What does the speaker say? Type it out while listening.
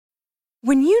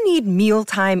When you need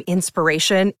mealtime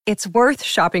inspiration, it's worth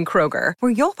shopping Kroger,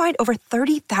 where you'll find over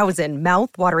 30,000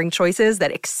 mouth-watering choices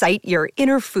that excite your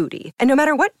inner foodie. And no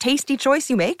matter what tasty choice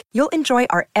you make, you'll enjoy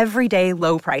our everyday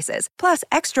low prices, plus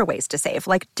extra ways to save,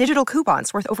 like digital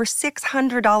coupons worth over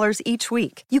 $600 each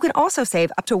week. You can also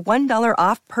save up to $1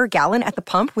 off per gallon at the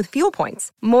pump with fuel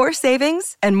points. More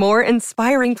savings and more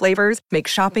inspiring flavors make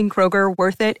shopping Kroger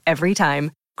worth it every time.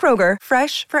 Kroger,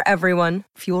 fresh for everyone.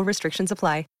 Fuel restrictions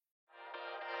apply.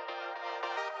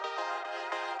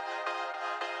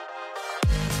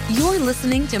 You're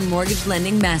listening to Mortgage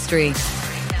Lending Mastery.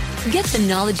 Get the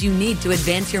knowledge you need to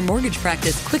advance your mortgage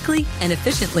practice quickly and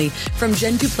efficiently from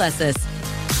Jen Duplessis,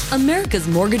 America's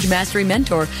Mortgage Mastery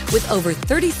mentor with over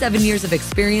 37 years of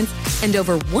experience and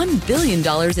over $1 billion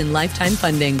in lifetime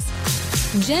fundings.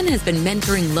 Jen has been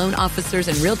mentoring loan officers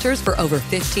and realtors for over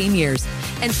 15 years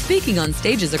and speaking on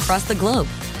stages across the globe.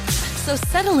 So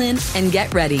settle in and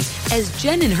get ready as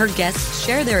Jen and her guests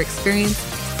share their experience,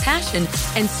 passion,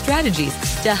 and strategies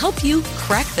to help you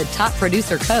crack the top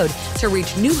producer code to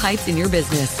reach new heights in your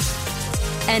business.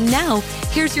 And now,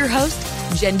 here's your host,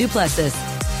 Jen Duplessis,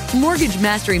 Mortgage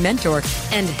Mastery Mentor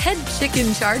and head chick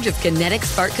in charge of Kinetic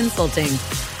Spark Consulting.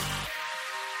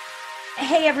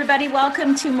 Hey, everybody.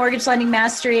 Welcome to Mortgage Lending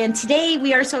Mastery. And today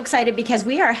we are so excited because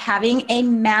we are having a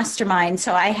mastermind.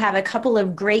 So I have a couple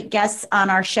of great guests on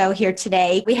our show here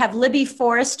today. We have Libby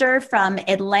Forrester from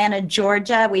Atlanta,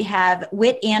 Georgia. We have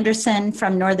Whit Anderson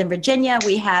from Northern Virginia.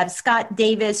 We have Scott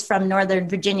Davis from Northern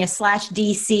Virginia /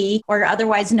 DC, or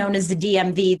otherwise known as the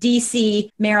DMV, DC,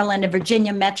 Maryland, and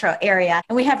Virginia metro area.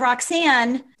 And we have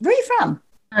Roxanne. Where are you from?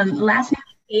 Last name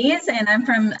is, and I'm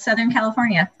from Southern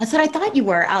California. That's what I thought you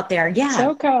were out there. Yeah.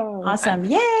 So cool. Awesome.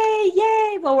 Yay.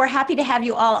 Yay. Well, we're happy to have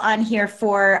you all on here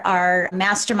for our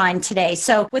mastermind today.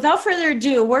 So without further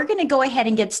ado, we're going to go ahead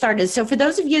and get started. So for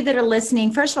those of you that are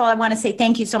listening, first of all, I want to say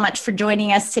thank you so much for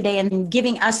joining us today and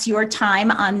giving us your time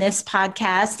on this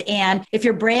podcast. And if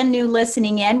you're brand new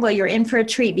listening in, well, you're in for a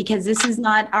treat because this is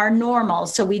not our normal.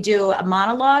 So we do a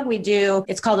monologue.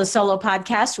 It's called a solo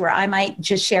podcast where I might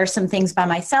just share some things by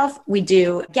myself. We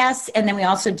do guests, and then we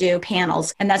also do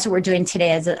panels. And that's what we're doing today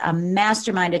as a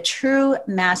mastermind, a true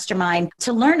mastermind,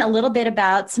 to learn a little bit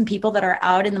about some people that are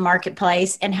out in the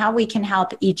marketplace and how we can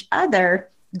help each other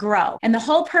grow. And the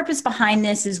whole purpose behind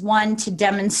this is, one, to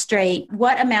demonstrate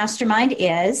what a mastermind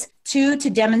is, two, to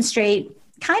demonstrate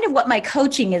kind of what my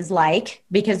coaching is like,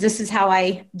 because this is how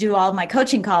I do all my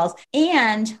coaching calls.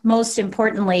 And most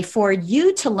importantly, for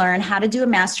you to learn how to do a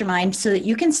mastermind so that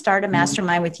you can start a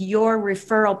mastermind with your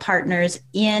referral partners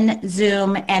in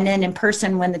Zoom and then in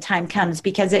person when the time comes,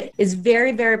 because it is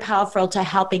very, very powerful to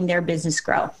helping their business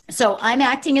grow. So I'm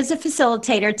acting as a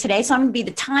facilitator today. So I'm going to be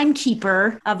the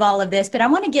timekeeper of all of this, but I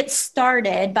want to get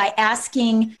started by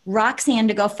asking Roxanne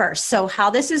to go first. So how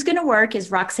this is going to work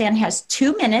is Roxanne has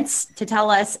 2 minutes to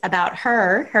tell us about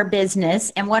her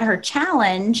business and what her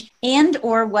challenge and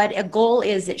or what a goal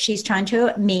is that she's trying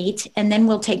to meet. And then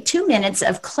we'll take 2 minutes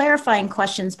of clarifying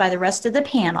questions by the rest of the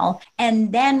panel.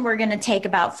 And then we're going to take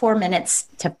about 4 minutes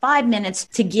to 5 minutes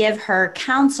to give her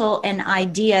counsel and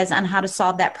ideas on how to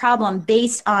solve that problem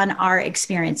based on our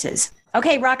experiences.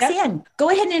 Okay, Roxanne, Go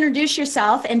ahead and introduce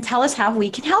yourself and tell us how we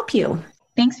can help you.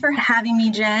 Thanks for having me,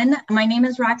 Jen. My name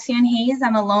is Roxanne Hayes.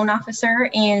 I'm a loan officer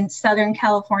in Southern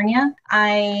California.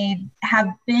 I have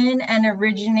been an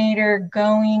originator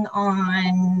going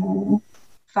on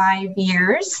 5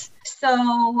 years.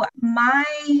 So my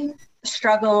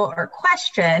struggle or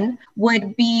question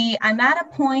would be, I'm at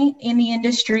a point in the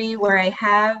industry where I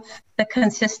have the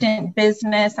consistent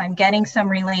business, I'm getting some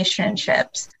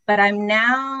relationships, but I'm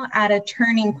now at a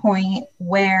turning point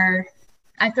where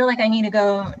I feel like I need to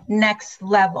go next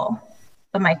level.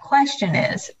 But my question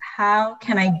is, how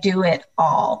can I do it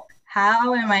all?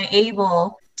 How am I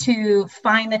able to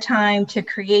find the time to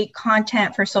create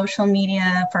content for social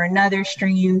media, for another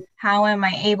stream? How am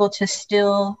I able to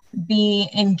still be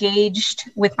engaged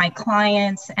with my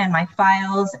clients and my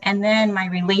files, and then my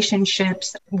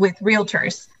relationships with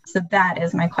realtors? So that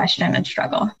is my question and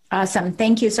struggle. Awesome.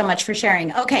 Thank you so much for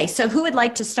sharing. Okay, so who would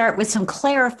like to start with some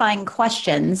clarifying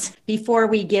questions before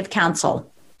we give counsel?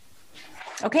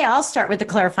 Okay, I'll start with the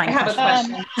clarifying question. I have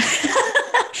a question.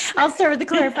 I'll start with the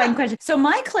clarifying question. So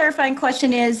my clarifying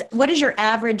question is, what is your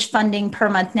average funding per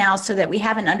month now, so that we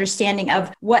have an understanding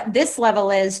of what this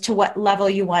level is to what level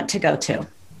you want to go to?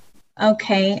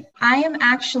 Okay, I am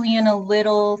actually in a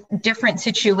little different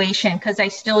situation because I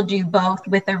still do both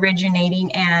with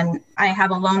originating, and I have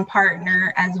a loan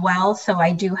partner as well. So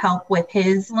I do help with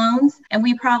his loans, and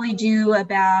we probably do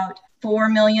about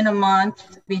 $4 million a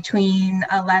month between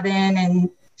 11 and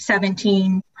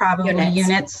 17 probably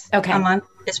units a month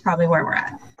is probably where we're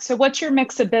at. So what's your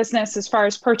mix of business as far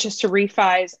as purchase to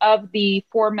refis of the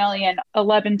 4 million,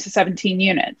 11 to 17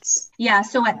 units? Yeah.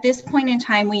 So at this point in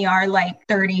time, we are like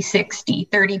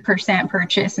 30%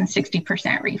 purchase and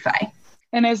 60% refi.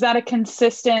 And is that a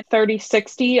consistent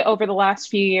 30-60 over the last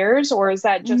few years, or is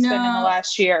that just been in the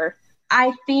last year?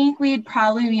 I think we'd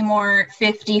probably be more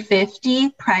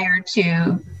 50-50 prior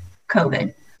to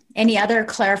COVID. Any other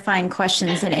clarifying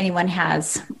questions that anyone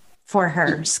has for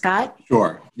her? Scott?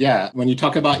 Sure. Yeah. When you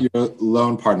talk about your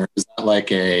loan partner, is that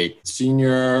like a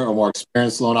senior or more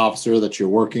experienced loan officer that you're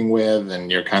working with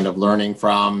and you're kind of learning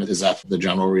from? Is that the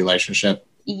general relationship?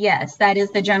 Yes, that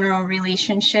is the general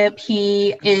relationship.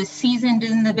 He is seasoned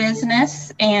in the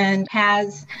business and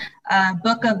has a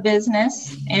book of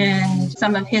business and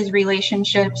some of his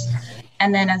relationships,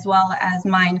 and then as well as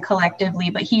mine collectively.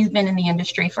 But he's been in the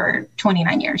industry for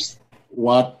 29 years.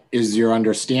 What is your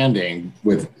understanding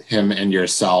with him and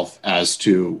yourself as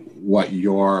to what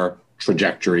your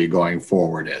trajectory going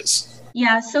forward is?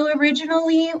 Yeah, so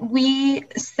originally we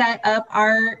set up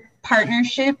our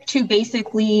partnership to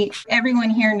basically, everyone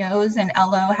here knows an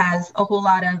LO has a whole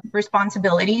lot of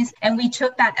responsibilities, and we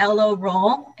took that LO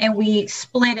role and we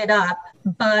split it up.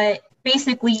 But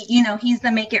basically, he's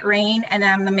the make it rain and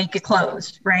I'm the make it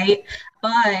close, right?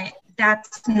 But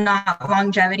that's not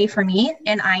longevity for me,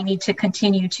 and I need to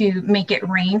continue to make it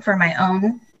rain for my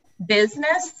own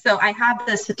business. So I have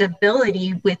the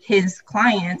stability with his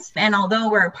clients, and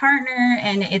although we're a partner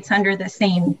and it's under the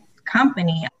same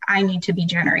company, I need to be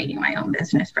generating my own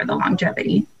business for the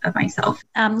longevity of myself.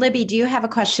 Libby, do you have a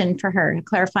question for her, a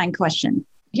clarifying question?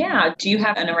 Yeah. Do you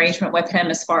have an arrangement with him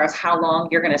as far as how long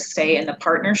you're going to stay in the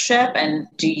partnership? And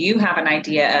do you have an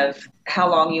idea of how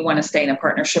long you want to stay in a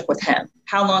partnership with him?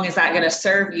 How long is that going to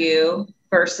serve you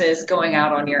versus going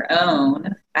out on your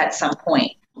own at some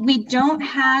point? We don't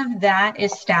have that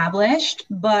established,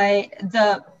 but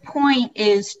the point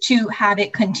is to have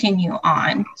it continue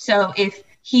on. So if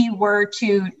he were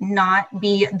to not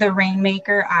be the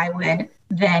rainmaker, I would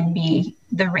then be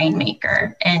the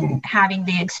rainmaker, and having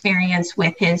the experience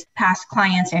with his past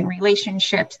clients and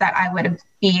relationships that I would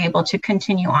be able to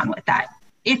continue on with that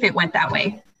if it went that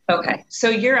way. Okay. So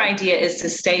your idea is to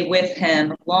stay with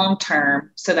him long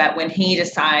term so that when he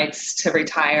decides to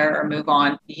retire or move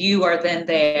on, you are then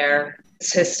there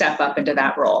to step up into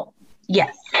that role.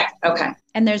 Yes. Okay.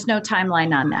 And there's no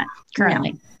timeline on that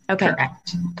currently. No. Okay.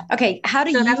 Correct. Okay. How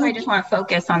do you? So that's why I just want to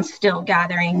focus on still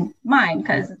gathering mine,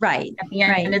 because Right. at the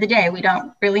end of the day, we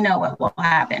don't really know what will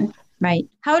happen. Right.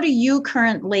 How do you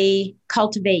currently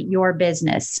cultivate your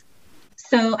business?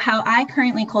 So how I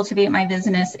currently cultivate my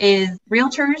business is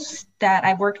realtors that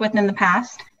I've worked with in the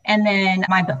past, and then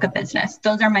my book of business.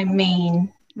 Those are my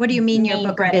main. What do you mean your book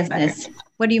of bread and business? butter.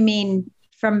 What do you mean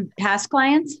from past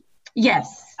clients?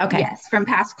 Yes. Okay. Yes, from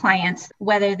past clients,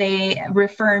 whether they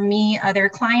refer me other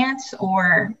clients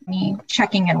or me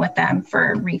checking in with them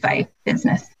for refi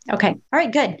business. Okay. All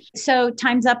right, good. So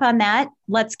time's up on that.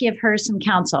 Let's give her some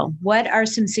counsel. What are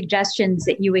some suggestions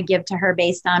that you would give to her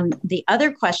based on the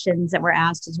other questions that were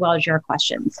asked as well as your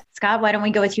questions? Scott, why don't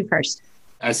we go with you first?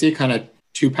 I see kind of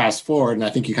two paths forward, and I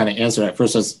think you kind of answered it.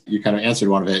 First, as you kind of answered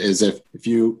one of it, is if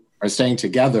you are staying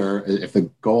together, if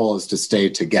the goal is to stay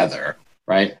together,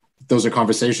 right? Those are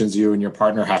conversations you and your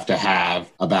partner have to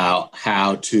have about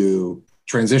how to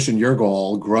transition your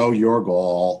goal, grow your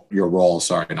role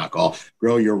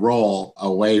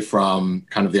away from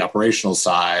kind of the operational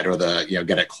side or the,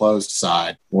 get it closed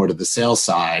side, more to the sales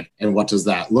side. And what does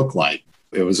that look like?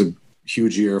 It was a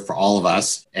huge year for all of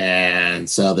us. And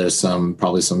so there's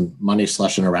probably some money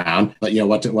slushing around, but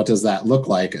what does that look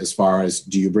like as far as,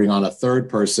 do you bring on a third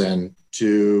person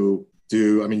to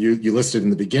do, you listed in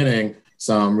the beginning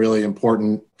some really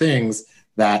important things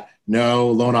that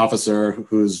no loan officer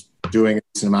who's doing a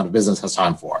decent amount of business has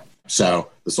time for.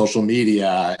 So the social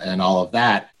media and all of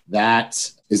that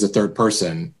is a third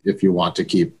person if you want to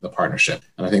keep the partnership.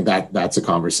 And I think that's a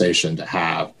conversation to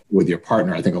have with your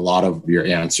partner. I think a lot of your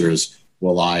answers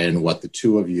will lie in what the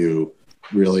two of you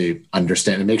really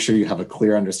understand, and make sure you have a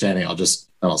clear understanding.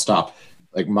 I'll stop.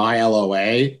 Like my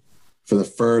LOA, for the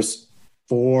first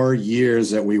 4 years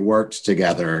that we worked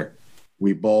together,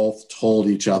 we both told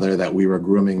each other that we were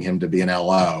grooming him to be an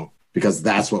LO because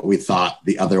that's what we thought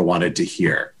the other wanted to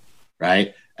hear,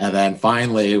 right? And then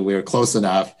finally we were close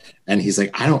enough and he's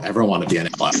like, I don't ever want to be an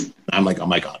LO. I'm like, oh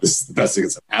my God, this is the best thing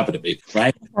that's happened to me,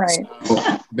 right? Right.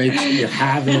 So make sure you're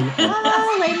having...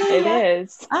 It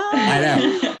is. I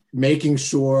know. Making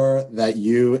sure that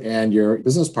you and your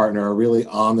business partner are really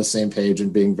on the same page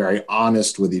and being very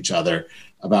honest with each other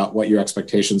about what your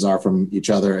expectations are from each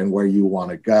other and where you want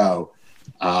to go,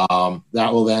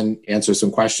 that will then answer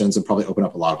some questions and probably open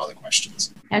up a lot of other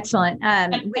questions. Excellent.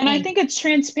 And I think it's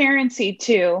transparency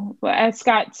too. As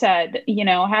Scott said,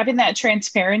 having that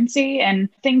transparency, and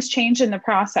things change in the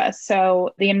process.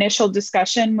 So the initial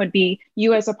discussion would be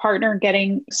you as a partner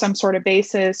getting some sort of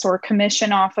basis or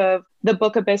commission off of the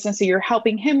book of business that you're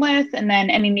helping him with, and then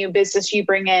any new business you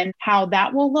bring in, how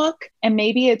that will look. And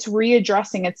maybe it's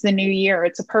readdressing, it's the new year.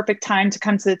 It's a perfect time to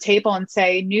come to the table and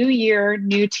say, new year,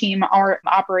 new team or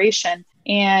operation.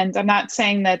 And I'm not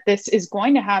saying that this is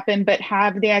going to happen, but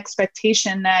have the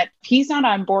expectation that he's not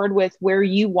on board with where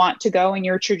you want to go in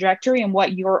your trajectory and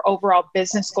what your overall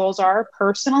business goals are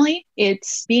personally.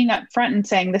 It's being upfront and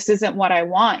saying, this isn't what I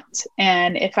want.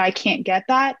 And if I can't get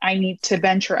that, I need to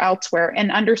venture elsewhere,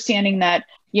 and understanding that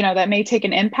that may take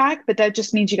an impact, but that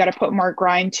just means you got to put more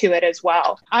grind to it as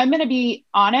well. I'm going to be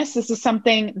honest. This is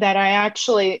something that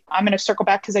I'm going to circle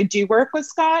back because I do work with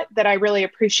Scott, that I really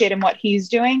appreciate in what he's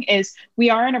doing. Is we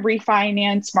are in a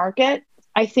refinance market.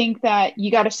 I think that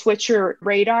you got to switch your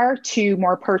radar to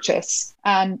more purchase.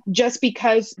 Just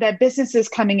because that business is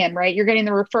coming in, right? You're getting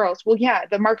the referrals. Well, yeah,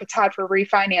 the market's hot for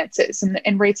refinances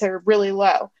and rates are really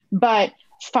low, but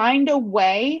find a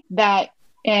way that,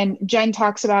 and Jen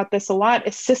talks about this a lot,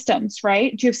 is systems,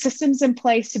 right? Do you have systems in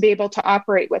place to be able to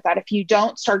operate with that? If you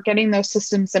don't, start getting those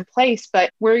systems in place.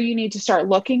 But where you need to start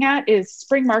looking at is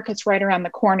spring market's right around the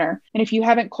corner. And if you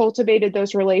haven't cultivated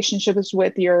those relationships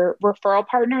with your referral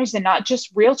partners, and not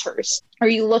just realtors, are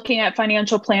you looking at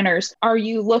financial planners? Are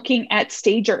you looking at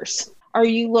stagers? Are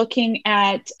you looking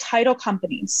at title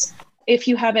companies? If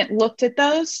you haven't looked at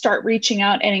those, start reaching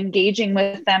out and engaging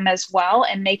with them as well,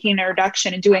 and making an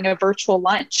introduction and doing a virtual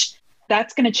lunch.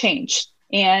 That's going to change.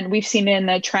 And we've seen it in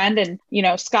the trend, and,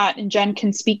 Scott and Jen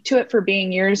can speak to it for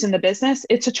being years in the business.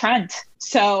 It's a trend.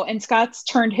 So, and Scott's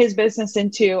turned his business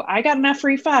into, I got enough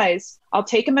refis. I'll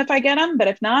take them if I get them, but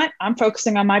if not, I'm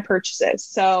focusing on my purchases.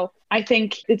 So I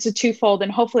think it's a twofold,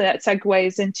 and hopefully that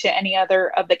segues into any other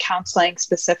of the counseling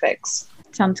specifics.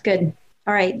 Sounds good.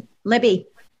 All right, Libby.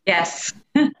 Yes.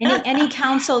 any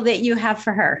counsel that you have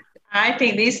for her? I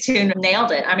think these two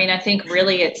nailed it. I mean, I think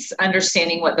really it's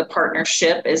understanding what the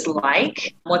partnership is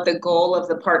like, what the goal of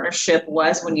the partnership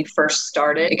was when you first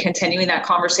started, continuing that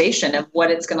conversation of what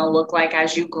it's going to look like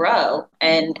as you grow.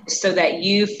 And so that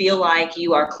you feel like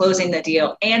you are closing the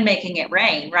deal and making it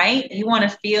rain, right? You want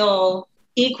to feel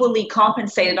equally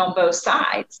compensated on both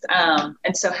sides.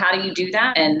 And so how do you do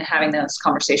that? And having those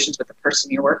conversations with the person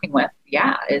you're working with,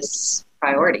 is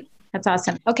priority. That's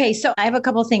awesome. Okay, so I have a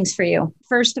couple things for you.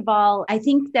 First of all, I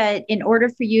think that in order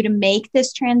for you to make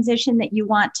this transition that you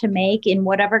want to make in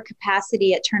whatever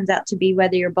capacity it turns out to be,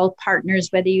 whether you're both partners,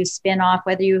 whether you spin off,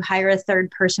 whether you hire a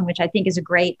third person, which I think is a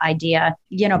great idea,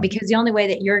 because the only way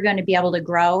that you're going to be able to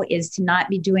grow is to not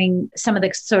be doing some of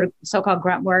the sort of so-called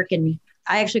grunt work. And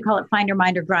I actually call it finder,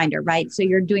 minder, grinder, right? So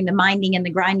you're doing the minding and the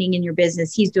grinding in your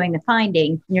business. He's doing the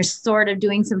finding. And you're sort of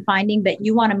doing some finding, but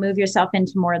you want to move yourself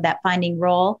into more of that finding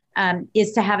role,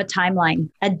 is to have a timeline,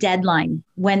 a deadline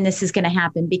when this is going to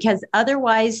happen, because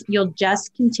otherwise you'll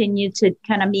just continue to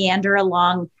kind of meander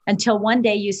along until one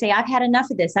day you say, I've had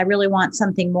enough of this. I really want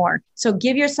something more. So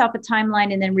give yourself a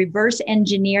timeline and then reverse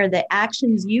engineer the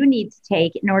actions you need to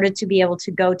take in order to be able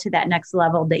to go to that next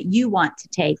level that you want to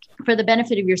take for the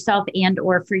benefit of yourself and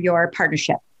or for your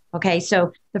partnership. Okay,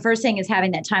 so the first thing is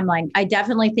having that timeline. I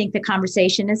definitely think the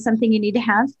conversation is something you need to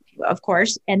have, of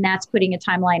course, and that's putting a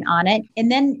timeline on it.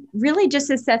 And then really just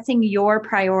assessing your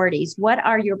priorities. What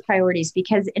are your priorities?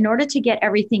 Because in order to get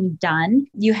everything done,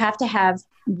 you have to have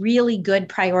really good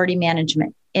priority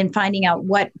management and finding out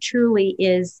what truly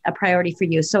is a priority for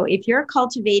you. So if you're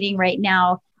cultivating right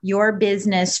now your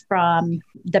business from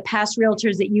the past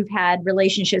realtors that you've had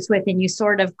relationships with, and you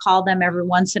sort of call them every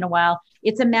once in a while,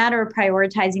 it's a matter of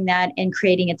prioritizing that and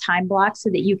creating a time block so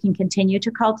that you can continue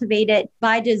to cultivate it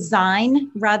by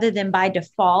design rather than by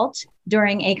default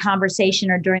during a conversation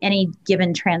or during any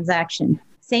given transaction.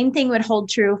 Same thing would hold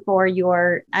true for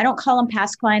your, I don't call them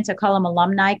past clients, I call them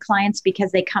alumni clients,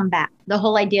 because they come back. The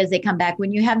whole idea is they come back.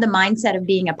 When you have the mindset of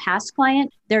being a past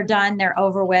client, they're done, they're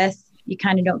over with. You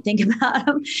kind of don't think about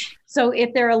them. So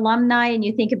if they're alumni and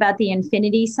you think about the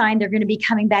infinity sign, they're going to be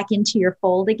coming back into your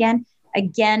fold again.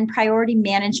 Again, priority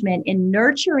management in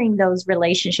nurturing those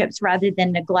relationships rather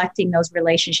than neglecting those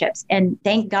relationships. And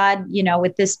thank God,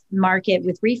 with this market,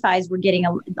 with refis, we're getting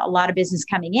a lot of business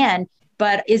coming in.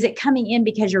 But is it coming in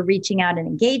because you're reaching out and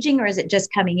engaging, or is it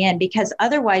just coming in? Because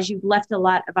otherwise you've left a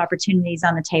lot of opportunities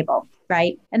on the table.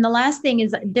 right? And the last thing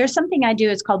is there's something I do,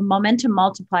 it's called momentum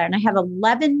multiplier. And I have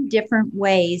 11 different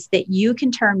ways that you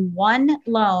can turn one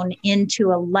loan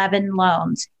into 11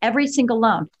 loans, every single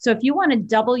loan. So if you want to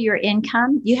double your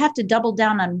income, you have to double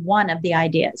down on one of the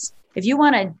ideas. If you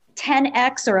want to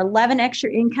 10x or 11x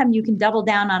your income, you can double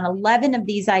down on 11 of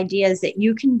these ideas that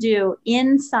you can do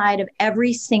inside of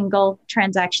every single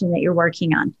transaction that you're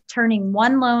working on, turning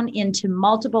one loan into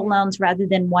multiple loans rather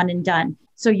than one and done.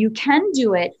 So you can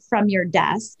do it from your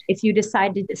desk. If you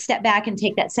decide to step back and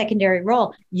take that secondary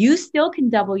role, you still can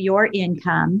double your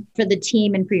income for the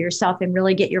team and for yourself and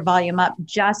really get your volume up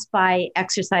just by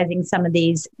exercising some of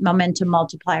these momentum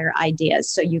multiplier ideas.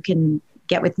 So you can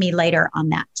get with me later on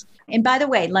that. And by the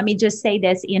way, let me just say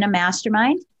this, in a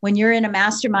mastermind, when you're in a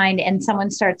mastermind and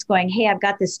someone starts going, hey, I've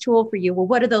got this tool for you. Well,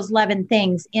 what are those 11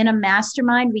 things? In a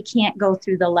mastermind, we can't go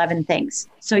through the 11 things.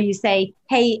 So you say,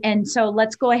 hey, and so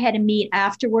let's go ahead and meet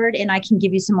afterward, and I can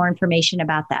give you some more information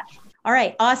about that. All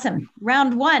right, awesome.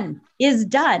 Round 1 is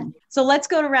done. So let's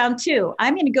go to round 2.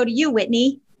 I'm going to go to you,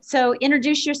 Whitney. So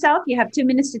introduce yourself. You have 2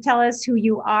 minutes to tell us who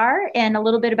you are and a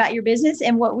little bit about your business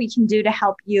and what we can do to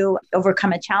help you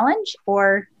overcome a challenge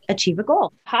or achieve a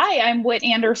goal. Hi, I'm Whit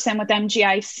Anderson with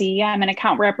MGIC. I'm an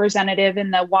account representative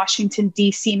in the Washington,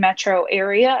 D.C. metro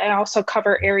area. I also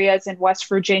cover areas in West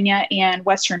Virginia and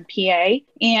Western PA.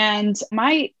 And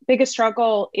my biggest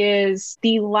struggle is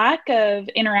the lack of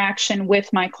interaction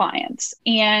with my clients.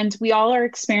 And we all are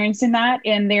experiencing that.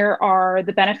 And there are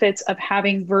the benefits of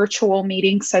having virtual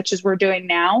meetings such as we're doing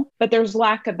now, but there's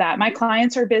lack of that. My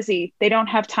clients are busy. They don't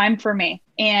have time for me.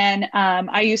 And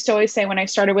I used to always say when I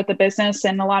started with the business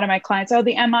and a lot of my clients, oh,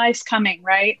 the MI is coming,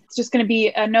 right? It's just going to be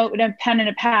a note and a pen and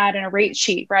a pad and a rate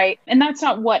sheet, right? And that's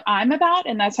not what I'm about.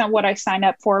 And that's not what I signed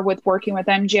up for with working with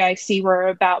MGIC. We're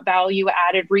about value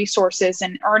added resources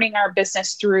and earning our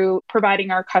business through providing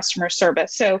our customer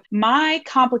service. So my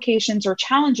complications or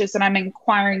challenges that I'm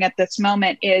inquiring at this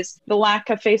moment is the lack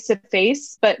of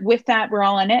face-to-face, but with that, we're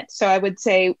all in it. So I would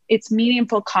say it's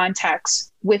meaningful context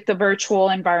with the virtual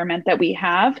environment that we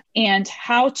have and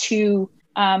how to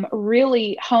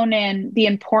really hone in the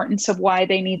importance of why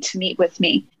they need to meet with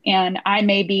me. And I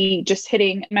may be just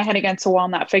hitting my head against the wall,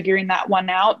 not figuring that one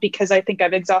out because I think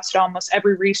I've exhausted almost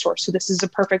every resource. So this is a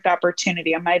perfect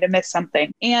opportunity. I might have missed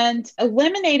something. And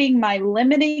eliminating my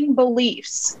limiting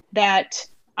beliefs that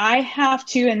I have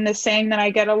to, and the saying that I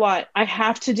get a lot, I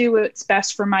have to do what's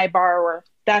best for my borrower.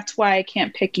 That's why I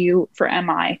can't pick you for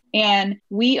MI. And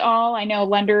we all, I know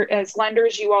as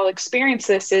lenders, you all experience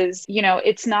this is,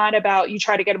 it's not about you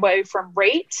try to get away from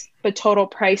rate, but total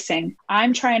pricing.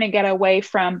 I'm trying to get away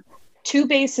from 2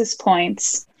 basis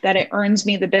points that it earns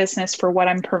me the business for what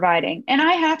I'm providing. And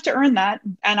I have to earn that.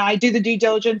 And I do the due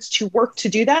diligence to work to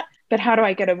do that. But how do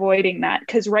I get avoiding that?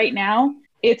 Because right now,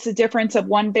 it's a difference of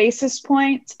 1 basis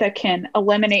point that can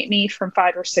eliminate me from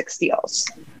 5 or 6 deals.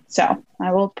 So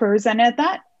I will present at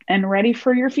that and ready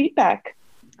for your feedback.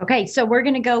 Okay, so we're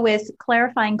going to go with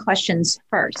clarifying questions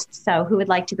first. So who would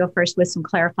like to go first with some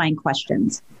clarifying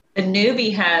questions? The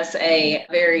newbie has a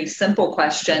very simple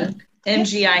question.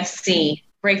 MGIC,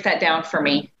 break that down for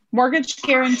me. Mortgage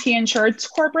Guarantee Insurance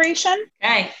Corporation.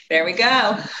 Okay, there we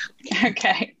go.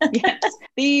 Okay, yes.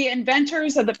 The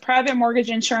inventors of the private mortgage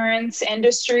insurance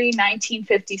industry,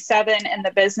 1957 in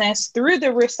the business through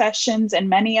the recessions and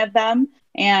many of them.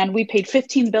 And we paid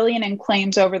 $15 billion in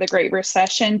claims over the Great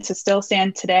Recession to still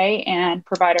stand today and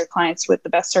provide our clients with the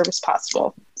best service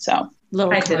possible. So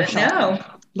little I commercial. didn't know.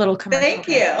 Little commercial. Thank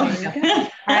you. All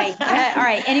right. All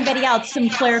right. Anybody else? Some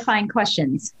clarifying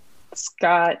questions.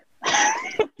 Scott.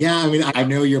 Yeah, I mean, I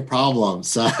know your problem,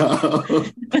 so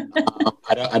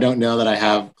I don't know that I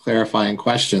have clarifying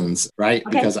questions, right?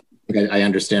 Okay. Because I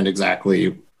understand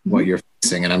exactly what you're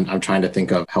facing, and I'm trying to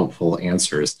think of helpful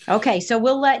answers. Okay, so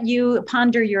we'll let you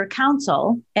ponder your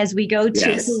counsel as we go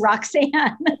to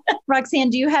Roxanne. Roxanne,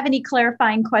 do you have any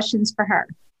clarifying questions for her?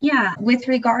 Yeah, with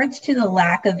regards to the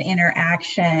lack of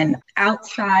interaction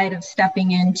outside of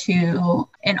stepping into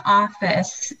an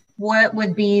office, what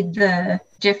would be the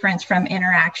difference from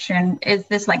interaction? Is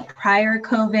this like prior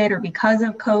COVID or because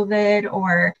of COVID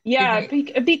or? Yeah,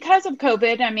 because of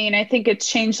COVID. I mean, I think it's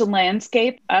changed the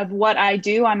landscape of what I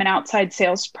do. I'm an outside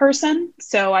salesperson,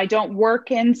 so I don't work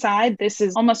inside. This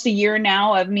is almost a year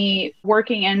now of me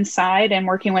working inside and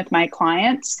working with my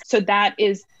clients. So that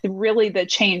is really the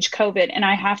change, COVID. And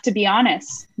I have to be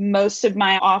honest, most of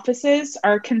my offices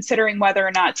are considering whether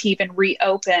or not to even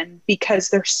reopen because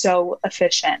they're so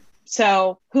efficient.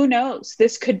 So who knows?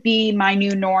 This could be my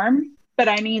new norm. but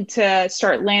I need to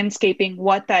start landscaping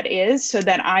what that is so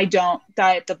that I don't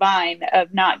die at the vine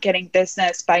of not getting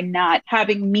business by not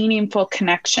having meaningful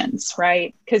connections,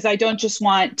 right? Because I don't just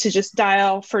want to just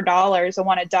dial for dollars. I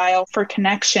want to dial for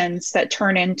connections that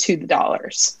turn into the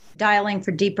dollars. Dialing for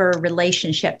deeper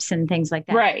relationships and things like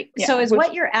that. Right. Yeah. So is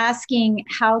what you're asking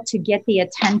how to get the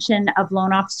attention of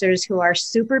loan officers who are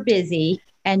super busy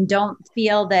and don't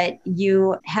feel that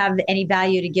you have any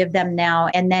value to give them now.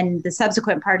 And then the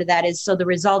subsequent part of that is, so the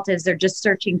result is they're just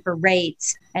searching for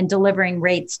rates and delivering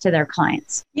rates to their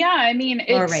clients. Yeah, I mean,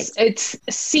 it's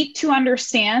seek to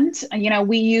understand.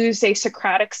 We use a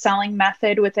Socratic selling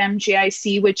method with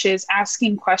MGIC, which is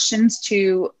asking questions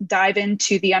to dive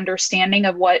into the understanding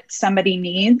of what somebody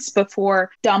needs before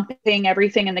dumping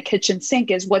everything in the kitchen sink.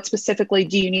 Is what specifically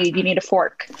do you need? You need a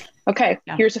fork. Okay,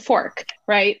 Here's a fork,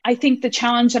 right? I think the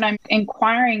challenge that I'm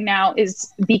inquiring now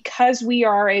is because we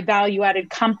are a value-added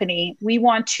company, we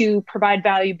want to provide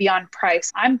value beyond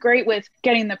price. I'm great with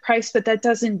getting the price, but that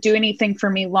doesn't do anything for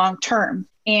me long-term.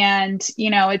 And,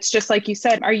 it's just like you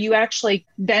said, are you actually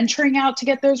venturing out to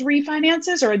get those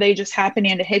refinances, or are they just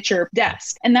happening to hit your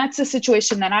desk? And that's the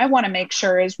situation that I want to make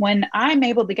sure is when I'm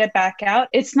able to get back out,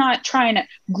 it's not trying to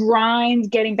grind,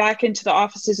 getting back into the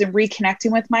offices and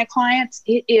reconnecting with my clients.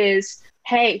 It is,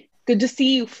 hey, good to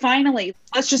see you. Finally,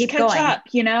 let's just catch up,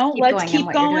 let's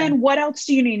keep going. What else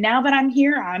do you need? Now that I'm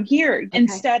here, okay.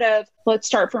 Instead of let's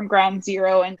start from ground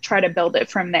zero and try to build it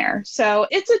from there. So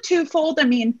it's a twofold. I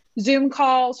mean, Zoom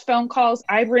calls, phone calls,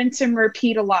 I rinse and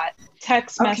repeat a lot.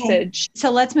 Text message. So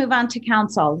let's move on to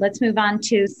counsel. Let's move on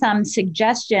to some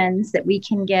suggestions that we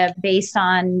can give based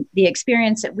on the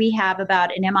experience that we have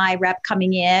about an MI rep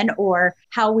coming in, or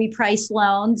how we price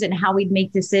loans and how we'd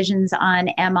make decisions on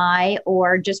MI,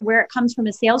 or just where it comes from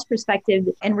a sales perspective,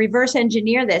 and reverse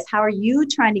engineer this. How are you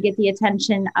trying to get the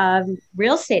attention of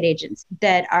real estate agents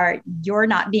that you're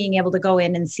not being able to go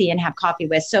in and see and have coffee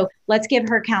with? So let's give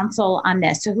her counsel on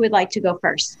this. So who would like to go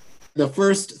first? The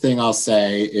first thing I'll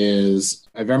say is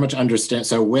I very much understand.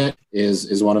 So Whit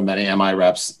is one of many MI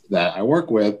reps that I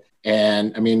work with.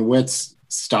 And I mean, Whit's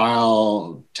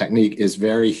style technique is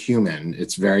very human.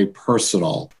 It's very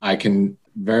personal. I can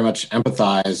very much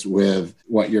empathize with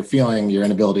what you're feeling, your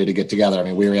inability to get together. I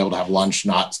mean, we were able to have lunch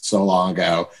not so long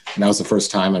ago, and that was the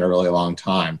first time in a really long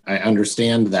time. I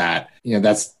understand that,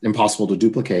 that's impossible to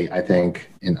duplicate, I think,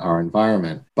 in our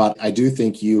environment. But I do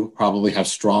think you probably have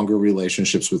stronger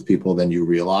relationships with people than you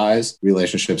realize,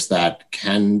 relationships that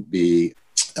can be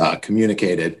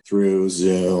communicated through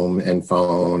Zoom and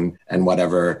phone and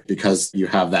whatever, because you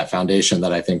have that foundation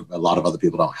that I think a lot of other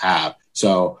people don't have.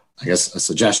 So I guess a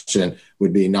suggestion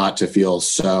would be not to feel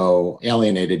so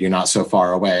alienated. You're not so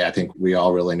far away. I think we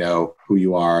all really know who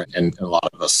you are, and a lot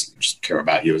of us just care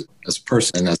about you as a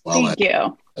person as well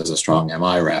as a strong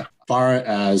MI rep. As far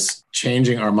as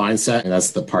changing our mindset, and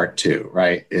that's the part 2,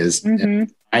 right?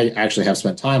 I actually have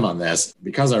spent time on this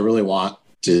because I really want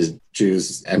to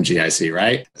choose MGIC,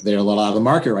 right? They're a little out of the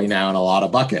market right now in a lot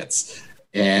of buckets.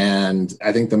 And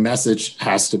I think the message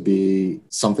has to be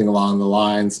something along the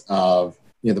lines of,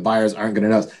 the buyers aren't going to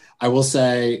know. I will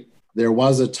say there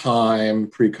was a time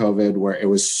pre-COVID where it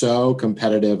was so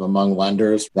competitive among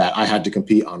lenders that I had to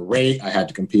compete on rate. I had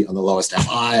to compete on the lowest MI.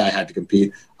 I had to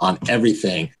compete on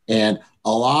everything. And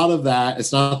a lot of that,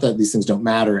 it's not that these things don't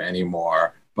matter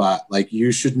anymore, but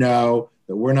you should know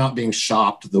that we're not being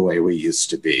shopped the way we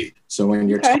used to be. So when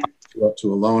you're talking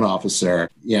to a loan officer,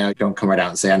 don't come right out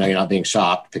and say, I know you're not being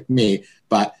shopped, pick me.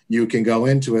 But you can go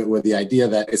into it with the idea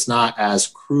that it's not as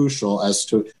crucial as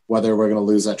to whether we're going to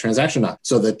lose that transaction or not.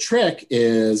 So the trick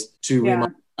is to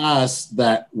remind us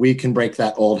that we can break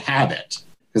that old habit,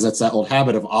 because that's that old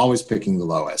habit of always picking the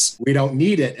lowest. We don't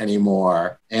need it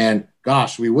anymore. And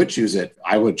gosh, we would choose it.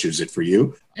 I would choose it for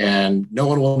you. And no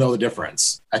one will know the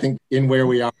difference. I think in where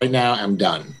we are right now, I'm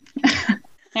done.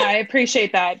 Yeah, I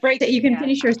appreciate that. You can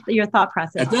finish your thought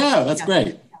process. Yeah, that's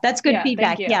great. That's good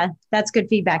feedback. Yeah, that's good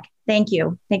feedback. Thank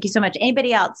you. Thank you so much.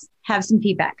 Anybody else have some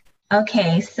feedback?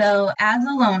 Okay, so as a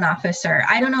loan officer,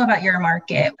 I don't know about your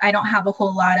market. I don't have a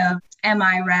whole lot of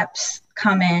MI reps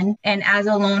come in. And as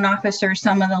a loan officer,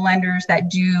 some of the lenders that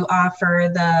do offer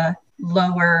the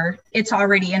lower, it's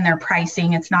already in their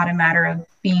pricing. It's not a matter of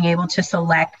being able to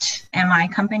select MI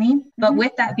company. But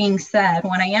with that being said,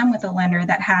 when I am with a lender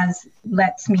that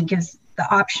gives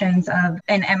the options of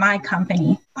an MI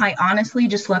company, I honestly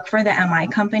just look for the MI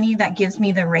company that gives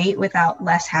me the rate without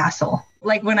less hassle.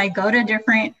 Like when I go to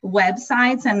different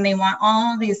websites and they want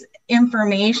all these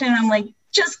information, I'm like,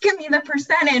 just give me the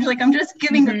percentage. I'm just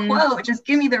giving the quote, just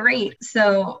give me the rate.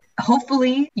 So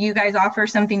hopefully you guys offer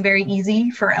something very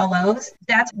easy for LOs.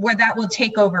 That's where that will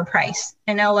take over price.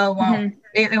 And LO won't,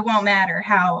 it won't matter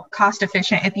how cost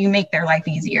efficient if you make their life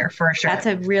easier, for sure. That's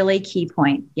a really key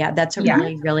point. Yeah, that's a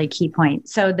really, really key point.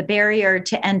 So the barrier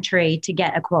to entry to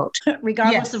get a quote,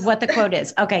 regardless of what the quote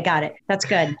is. Okay, got it. That's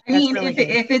good. I mean,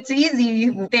 if it's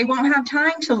easy, they won't have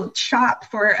time to shop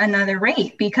for another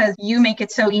rate because you make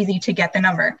it so easy to get the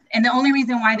number. And the only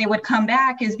reason why they would come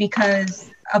back is because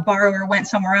a borrower went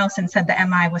somewhere else and said the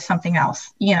MI was something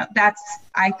else. You know, that's,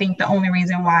 I think, the only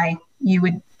reason why you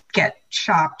would get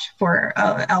shopped for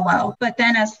a LO. But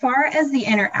then as far as the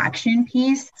interaction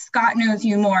piece, Scott knows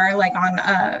you more like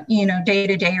on,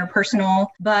 day-to-day or personal,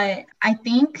 but I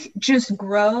think just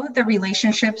grow the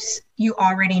relationships you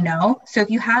already know. So if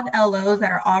you have LOs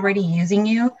that are already using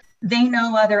you, they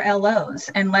know other LOs,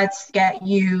 and let's get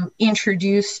you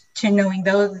introduced to knowing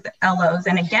those LOs.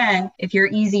 And again, if you're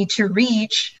easy to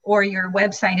reach or your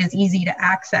website is easy to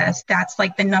access, that's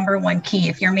like the number one key.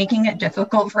 If you're making it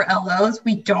difficult for LOs,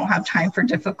 we don't have time for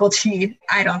difficulty,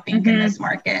 I don't think, in this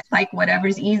market. Like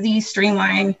whatever's easy,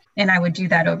 streamline, and I would do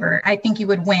that over. I think you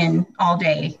would win all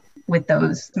day with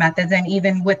those methods. And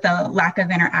even with the lack of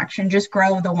interaction, just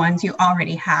grow the ones you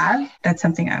already have. That's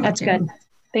something I would do. That's good.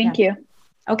 Thank you.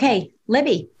 Okay,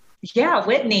 Libby. Yeah,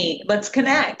 Whitney, let's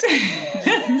connect.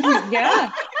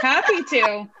 Yeah, happy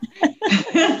to.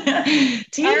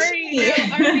 Teach I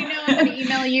already know I'm going to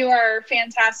email you our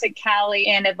fantastic Callie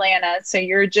in Atlanta. So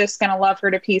you're just going to love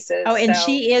her to pieces. Oh, and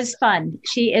she is fun.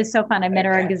 She is so fun. I've met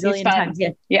her a gazillion times.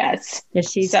 Yeah. Yes. Yeah,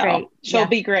 she's great. She'll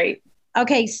be great.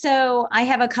 Okay, so I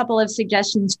have a couple of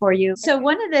suggestions for you. So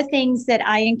one of the things that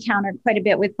I encountered quite a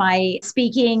bit with my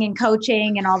speaking and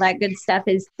coaching and all that good stuff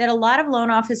is that a lot of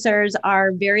loan officers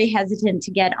are very hesitant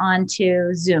to get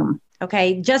onto Zoom.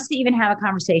 Okay, just to even have a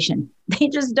conversation. They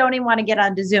just don't even want to get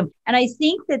onto Zoom. And I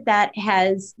think that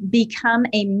has become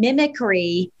a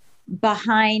mimicry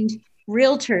behind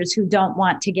realtors who don't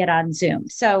want to get on Zoom.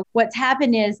 So what's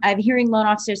happened is I'm hearing loan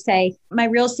officers say, my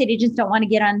real estate agents don't want to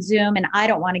get on Zoom and I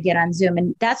don't want to get on Zoom.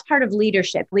 And that's part of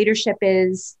leadership. Leadership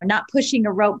is not pushing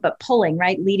a rope, but pulling,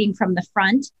 right? Leading from the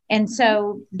front. And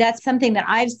so that's something that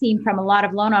I've seen from a lot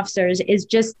of loan officers is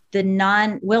just the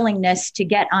non-willingness to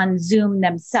get on Zoom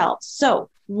themselves. So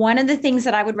one of the things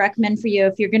that I would recommend for you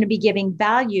if you're going to be giving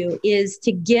value is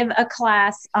to give a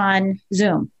class on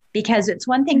Zoom. Because it's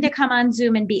one thing to come on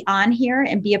Zoom and be on here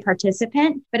and be a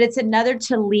participant, but it's another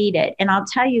to lead it. And I'll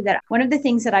tell you that one of the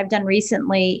things that I've done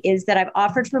recently is that I've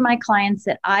offered for my clients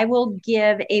that I will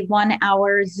give a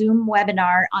 1-hour Zoom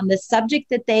webinar on the subject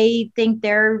that they think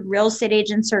their real estate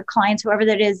agents or clients, whoever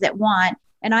that is that want.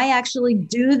 And I actually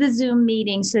do the Zoom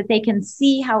meeting so that they can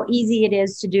see how easy it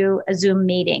is to do a Zoom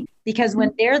meeting. Because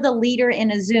when they're the leader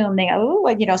in a Zoom, they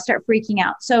start freaking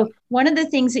out. So one of the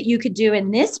things that you could do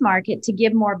in this market to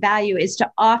give more value is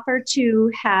to offer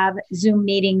to have Zoom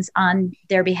meetings on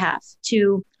their behalf,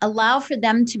 to allow for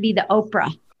them to be the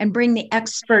Oprah and bring the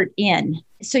expert in.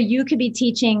 So you could be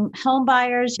teaching home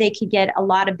buyers. They could get a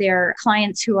lot of their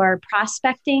clients who are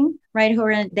prospecting, right?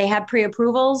 They have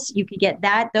pre-approvals. You could get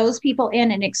those people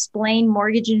in and explain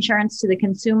mortgage insurance to the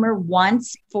consumer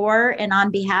once for and on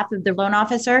behalf of the loan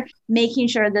officer, making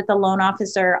sure that the loan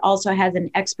officer also has an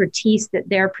expertise that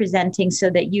they're presenting so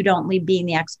that you don't leave being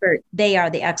the expert. They are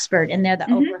the expert and they're the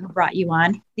Oprah who brought you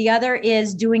on. The other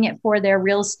is doing it for their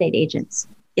real estate agents,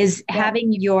 is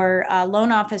having your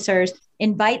loan officers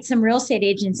invite some real estate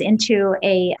agents into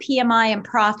a PMI and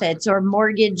profits or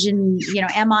mortgage and,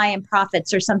 MI and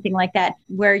profits or something like that,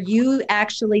 where you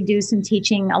actually do some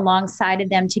teaching alongside of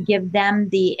them to give them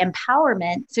the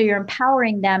empowerment. So you're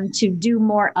empowering them to do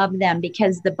more of them,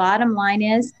 because the bottom line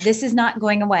is this is not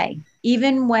going away.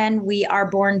 Even when we are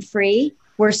born free,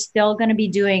 we're still going to be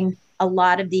doing a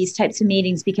lot of these types of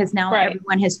meetings because now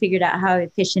everyone has figured out how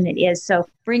efficient it is. So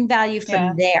bring value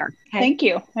from there. Okay? Thank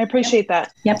you. I appreciate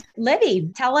that. Yep.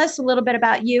 Libby, tell us a little bit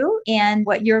about you and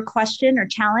what your question or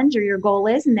challenge or your goal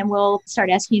is, and then we'll start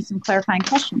asking you some clarifying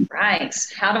questions. Right.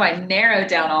 How do I narrow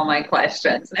down all my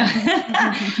questions?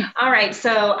 All right.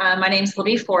 So my name is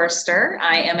Libby Forrester.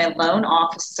 I am a loan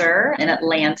officer in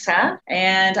Atlanta,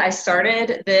 and I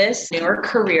started this newer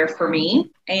career for me.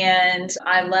 And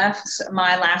I left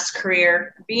my last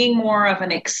career being more of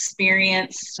an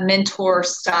experienced mentor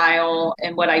style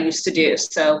in what I used to do.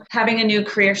 So having a new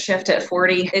career shift at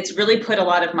 40, it's really put a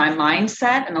lot of my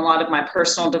mindset and a lot of my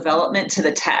personal development to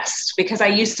the test, because I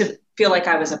used to feel like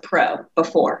I was a pro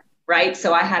before. Right.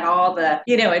 So I had all the,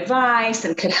 advice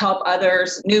and could help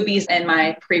others, newbies in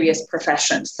my previous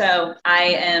profession. So I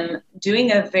am doing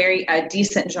a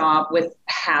decent job with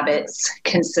habits,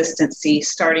 consistency,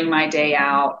 starting my day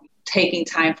out, taking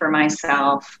time for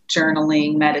myself,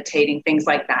 journaling, meditating, things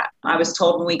like that. I was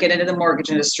told when we get into the mortgage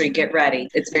industry, get ready.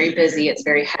 It's very busy. It's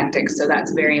very hectic. So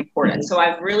that's very important. So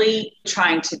I've really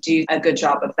trying to do a good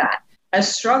job of that. A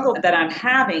struggle that I'm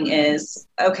having is,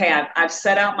 okay, I've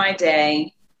set out my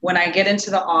day. When I get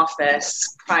into the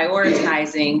office,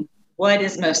 prioritizing what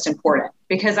is most important,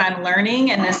 because I'm learning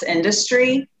in this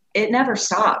industry, it never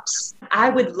stops. I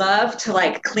would love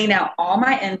to clean out all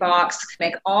my inbox,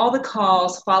 make all the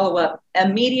calls, follow up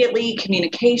immediately.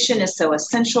 Communication is so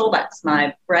essential. That's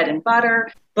my bread and butter.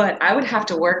 But I would have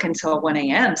to work until 1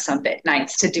 a.m. some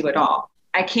nights to do it all.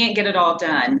 I can't get it all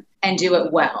done and do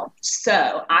it well.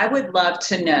 So I would love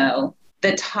to know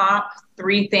the top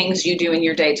 3 things you do in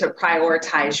your day to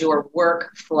prioritize your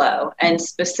workflow, and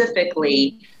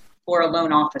specifically for a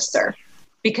loan officer,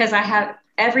 because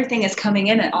everything is coming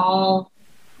in at all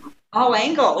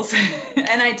angles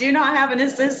and I do not have an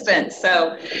assistant.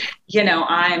 So,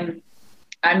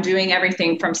 I'm doing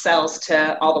everything from sales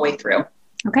to all the way through.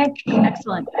 Okay.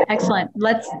 Excellent.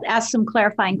 Let's ask some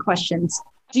clarifying questions.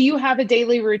 Do you have a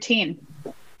daily routine?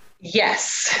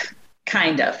 Yes,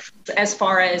 kind of. As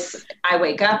far as I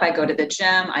wake up, I go to the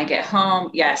gym, I get home.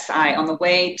 Yes, on the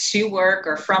way to work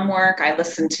or from work, I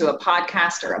listen to a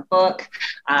podcast or a book.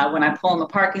 When I pull in the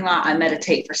parking lot, I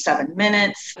meditate for 7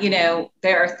 minutes.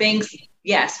 There are things,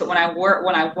 yes, but when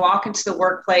I walk into the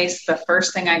workplace, the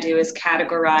first thing I do is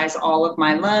categorize all of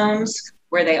my loans,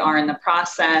 where they are in the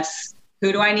process.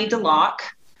 Who do I need to lock?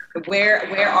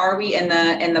 Where are we in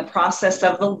the process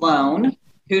of the loan?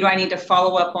 Who do I need to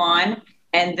follow up on?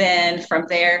 And then from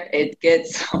there, it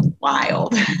gets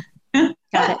wild.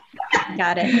 Got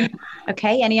it.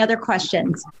 Okay. Any other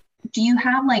questions? Do you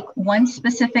have one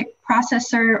specific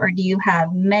processor, or do you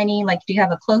have many? Do you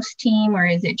have a close team, or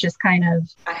is it just kind of?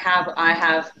 I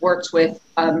have worked with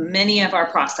many of our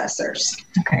processors.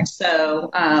 Okay. So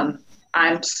I'm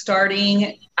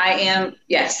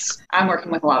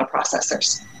working with a lot of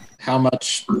processors. How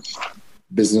much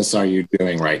business are you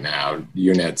doing right now,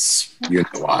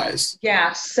 unit-wise?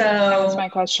 Yeah, so that's my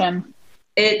question.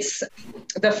 It's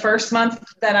the first month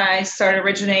that I started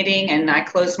originating, and I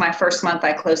closed my first month,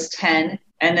 I closed 10,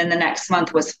 and then the next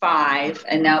month was 5,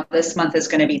 and now this month is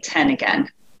going to be 10 again,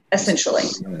 essentially.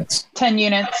 10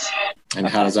 units. And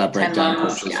how does that break down?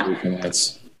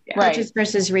 Purchase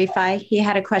versus refi. He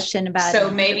had a question about.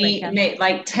 So maybe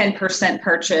 10%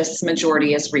 purchase,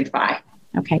 majority is refi.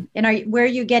 Okay. And where are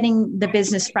you getting the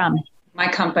business from? My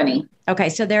company. Okay.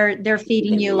 So they're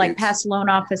feeding you past loan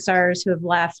officers who have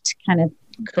left, kind of.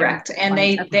 Correct. And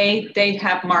they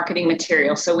have marketing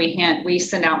material. So we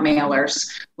send out mailers.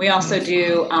 We also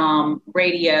do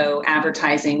radio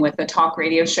advertising with a talk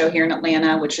radio show here in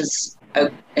Atlanta, which is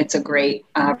it's a great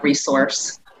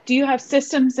resource. Do you have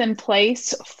systems in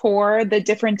place for the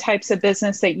different types of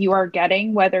business that you are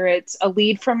getting, whether it's a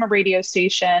lead from a radio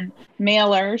station,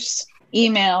 mailers,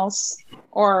 emails,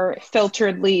 or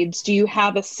filtered leads? Do you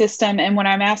have a system? And when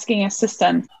I'm asking a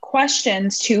system,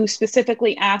 questions to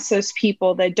specifically ask those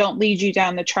people that don't lead you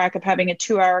down the track of having a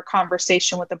 2-hour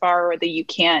conversation with a borrower that you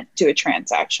can't do a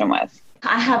transaction with?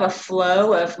 I have a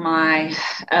flow of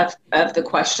of the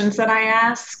questions that I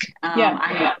ask.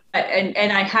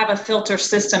 And I have a filter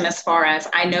system as far as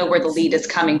I know where the lead is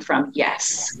coming from.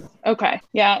 Yes. Okay.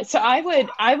 Yeah. So I would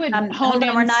hone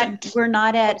in. We're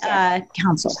not at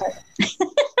council.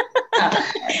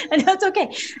 And that's okay.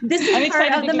 This is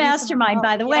part of the mastermind,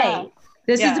 by the way.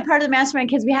 This is a part of the mastermind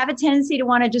because we have a tendency to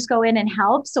want to just go in and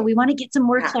help. So we want to get some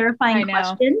more clarifying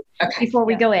questions before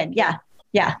we go in.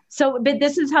 Yeah. So, but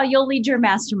this is how you'll lead your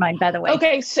mastermind, by the way.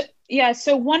 Okay.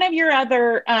 So one of your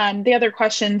the other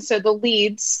questions, so the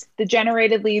leads, the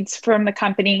generated leads from the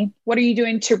company, what are you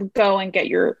doing to go and get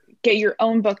your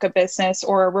own book of business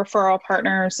or referral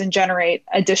partners and generate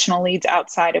additional leads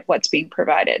outside of what's being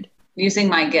provided? Using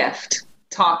my gift,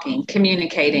 talking,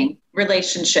 communicating,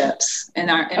 relationships in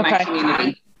my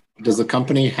community. Does the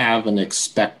company have an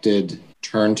expected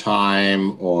turn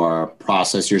time or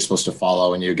process you're supposed to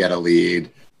follow when you get a lead,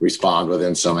 respond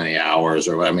within so many hours?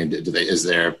 Or is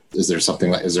there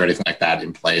anything like that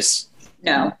in place?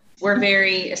 No, we're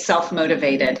very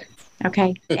self-motivated.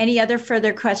 Okay. Any other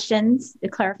further questions to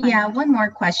clarify? Yeah, one more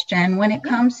question. When it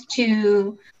comes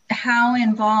to how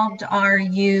involved are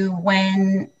you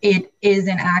when it is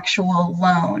an actual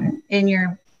loan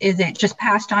is it just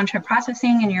passed on to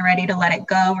processing and you're ready to let it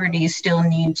go, or do you still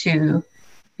need to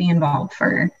be involved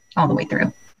for all the way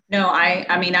through? No, I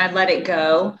let it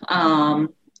go.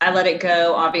 I let it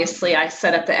go. Obviously, I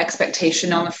set up the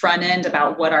expectation on the front end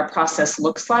about what our process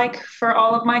looks like for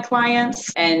all of my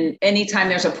clients. And anytime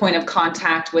there's a point of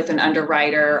contact with an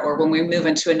underwriter or when we move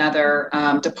into another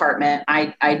department,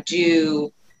 I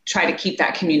do try to keep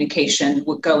that communication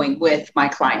going with my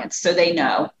clients so they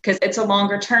know, because it's a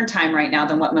longer turn time right now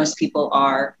than what most people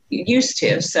are used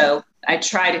to. So I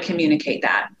try to communicate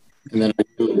that. And then are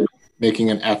you making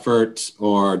an effort,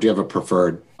 or do you have a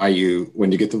preferred?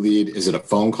 When you get the lead, is it a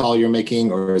phone call you're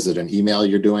making, or is it an email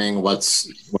you're doing? What's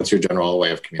your general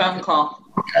way of communicating? Phone call.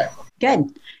 Okay.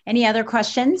 Good. Any other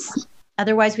questions?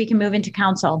 Otherwise, we can move into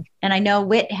counsel. And I know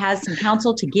Whit has some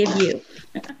counsel to give you.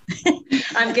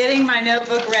 I'm getting my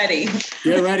notebook ready.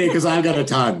 Get ready, because I've got a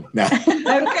ton. No. Okay,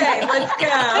 let's go.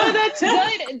 Oh, that's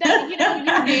good. That, you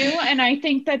do. And I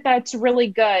think that that's really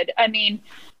good. I mean,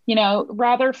 I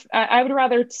would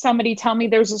rather somebody tell me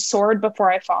there's a sword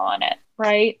before I fall on it.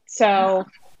 Right. So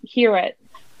hear it.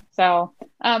 So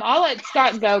I'll let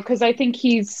Scott go, because I think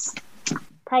he's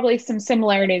probably some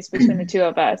similarities between the two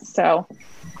of us. So.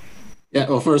 Yeah.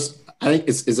 Well, first, I think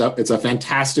it's a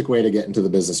fantastic way to get into the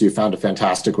business. You found a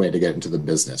fantastic way to get into the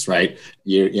business, right?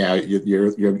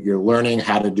 You're learning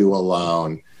how to do a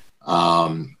loan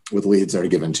with leads that are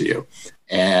given to you,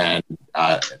 and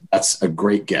that's a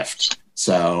great gift.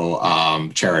 So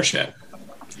cherish it.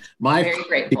 Very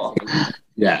grateful.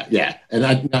 Yeah.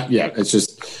 And it's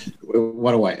just,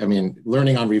 I mean,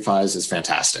 learning on refis is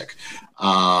fantastic.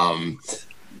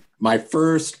 My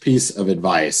first piece of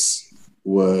advice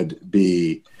would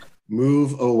be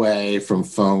move away from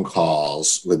phone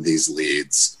calls with these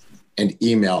leads and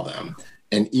email them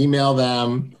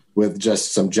with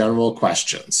just some general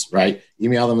questions, right?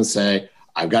 Email them and say,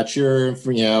 I've got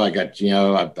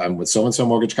I'm with so-and-so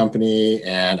mortgage company,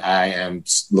 and I am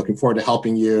looking forward to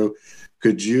helping you.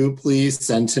 Could you please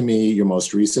send to me your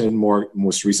most recent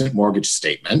mortgage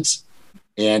statement?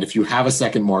 And if you have a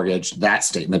second mortgage, that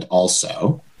statement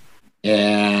also.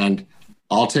 And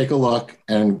I'll take a look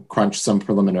and crunch some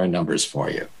preliminary numbers for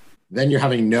you. Then you're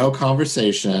having no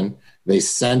conversation. They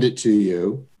send it to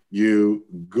you. You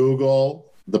Google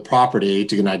the property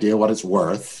to get an idea what it's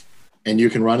worth. And you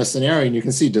can run a scenario and you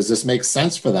can see, does this make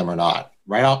sense for them or not?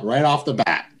 Right off the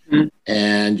bat. Mm-hmm.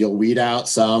 And you'll weed out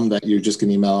some that you just can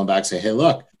email them back, say, hey,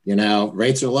 look,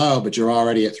 rates are low, but you're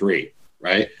already at 3,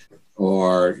 right?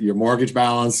 Or your mortgage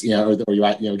balance,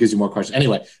 it gives you more questions.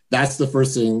 Anyway, that's the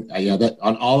first thing, that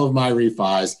on all of my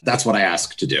refis, that's what I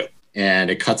ask to do.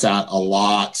 And it cuts out a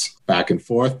lot back and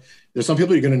forth. There's some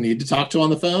people you're going to need to talk to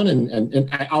on the phone. And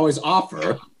I always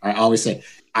say,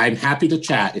 I'm happy to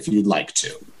chat if you'd like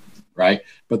to. Right.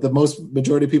 But the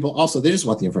majority of people also, they just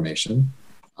want the information.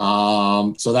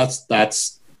 So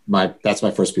that's my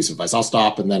first piece of advice. I'll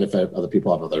stop. And then if other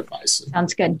people have other advice.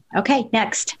 Sounds good. Okay.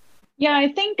 Next. Yeah, I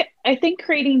think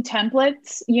creating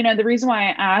templates, the reason why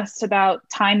I asked about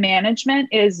time management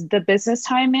is the business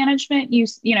time management. You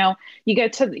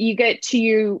get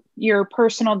to your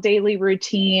personal daily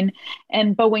routine,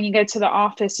 but when you get to the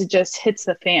office, it just hits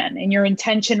the fan, and your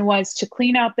intention was to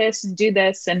clean out this and do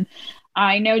this. And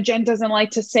I know Jen doesn't like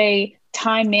to say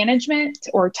time management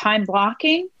or time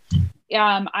blocking.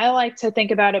 I like to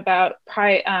think about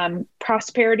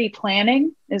prosperity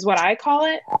planning is what I call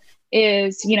it.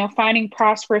 Is, finding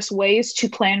prosperous ways to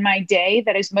plan my day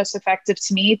that is most effective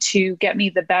to me to get me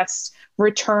the best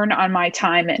return on my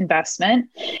time investment.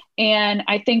 And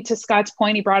I think to Scott's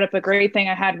point, he brought up a great thing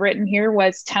I had written here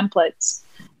was templates.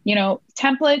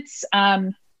 Templates,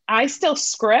 I still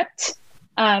script.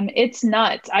 It's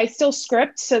nuts. I still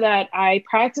script so that I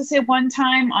practice it one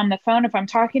time on the phone if I'm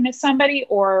talking to somebody,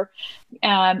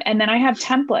 and then I have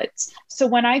templates. So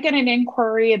when I get an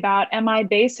inquiry about MI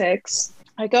basics,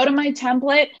 I go to my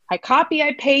template, I copy,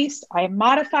 I paste, I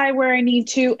modify where I need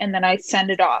to, and then I send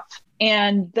it off.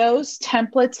 And those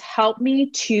templates help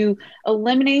me to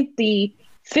eliminate the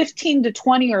 15 to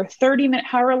 20 or 30 minute,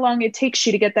 however long it takes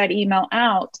you to get that email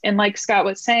out. And like Scott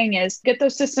was saying, is get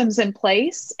those systems in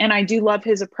place. And I do love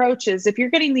his approach is if you're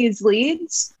getting these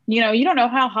leads, you don't know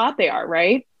how hot they are,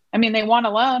 right? I mean, they want a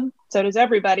loan. So does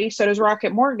everybody. So does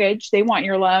Rocket Mortgage. They want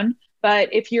your loan.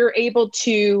 But if you're able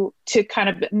to kind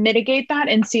of mitigate that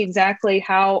and see exactly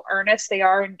how earnest they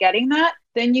are in getting that,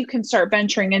 then you can start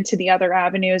venturing into the other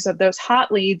avenues of those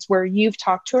hot leads where you've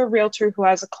talked to a realtor who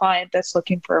has a client that's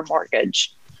looking for a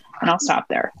mortgage. And I'll stop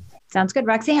there. Sounds good.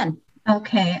 Roxanne.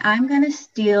 Okay, I'm going to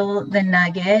steal the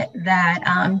nugget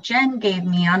that Jen gave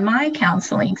me on my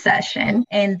counseling session,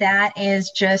 and that is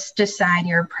just decide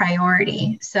your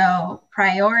priority. So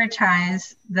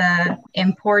prioritize the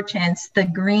importance, the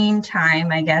green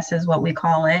time, I guess is what we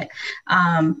call it,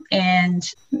 and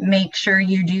make sure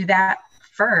you do that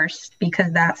first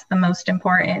because that's the most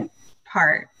important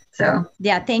part. So,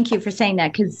 yeah, thank you for saying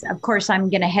that, because of course I'm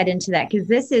going to head into that, because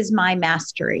this is my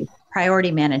mastery,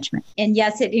 priority management. And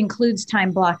yes, it includes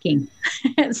time blocking.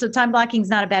 So time blocking is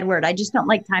not a bad word. I just don't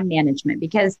like time management,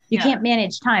 because you can't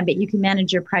manage time, but you can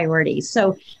manage your priorities.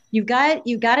 So you got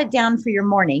it down for your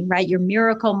morning, right? Your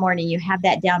miracle morning, you have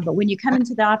that down. But when you come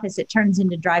into the office, it turns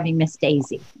into driving Miss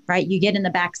Daisy, right? You get in the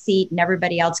back seat and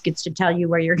everybody else gets to tell you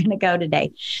where you're going to go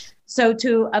today. So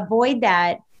to avoid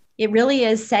that, it really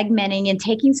is segmenting and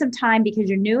taking some time, because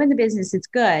you're new in the business. It's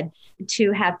good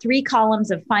to have 3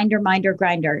 columns of finder, minder,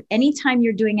 grinder. Anytime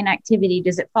you're doing an activity,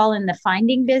 does it fall in the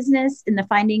finding business, in the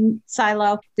finding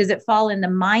silo? Does it fall in the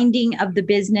minding of the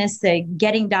business, the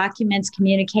getting documents,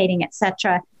 communicating,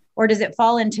 etc.? Or does it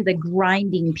fall into the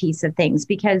grinding piece of things?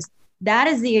 Because that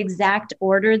is the exact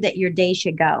order that your day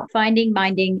should go: finding,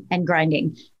 minding, and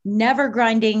grinding. Never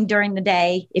grinding during the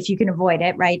day if you can avoid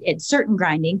it, right? It's certain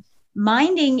grinding.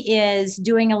 Minding is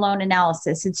doing a loan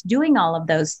analysis. It's doing all of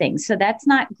those things. So that's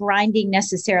not grinding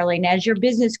necessarily. And as your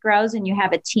business grows and you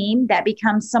have a team, that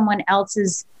becomes someone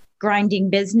else's grinding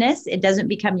business. It doesn't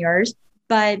become yours.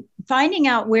 But finding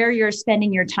out where you're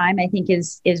spending your time, I think,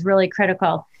 is really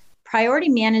critical. Priority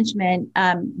management,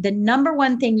 the number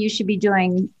one thing you should be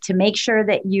doing to make sure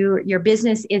that your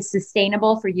business is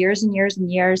sustainable for years and years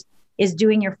and years is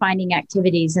doing your finding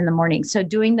activities in the morning. So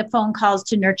doing the phone calls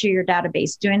to nurture your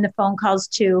database, doing the phone calls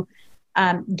to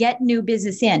get new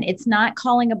business in. It's not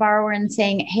calling a borrower and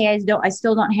saying, hey, I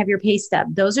still don't have your pay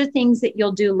stub. Those are things that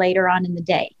you'll do later on in the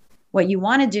day. What you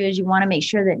want to do is you want to make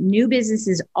sure that new business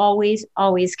is always,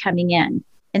 always coming in.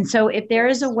 And so if there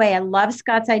is a way, I love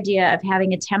Scott's idea of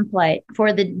having a template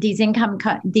for these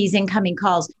incoming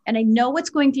calls. And I know what's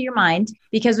going through your mind,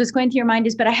 because what's going through your mind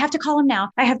is, but I have to call him now.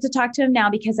 I have to talk to him now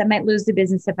because I might lose the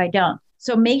business if I don't.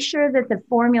 So make sure that the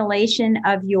formulation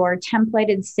of your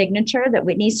templated signature that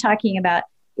Whitney's talking about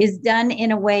is done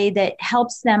in a way that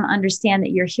helps them understand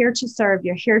that you're here to serve,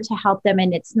 you're here to help them,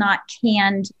 and it's not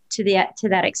canned to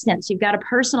that extent. So you've got to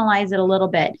personalize it a little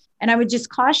bit. And I would just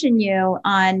caution you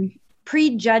on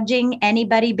prejudging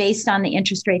anybody based on the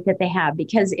interest rate that they have.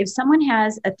 Because if someone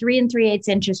has a 3 3/8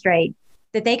 interest rate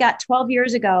that they got 12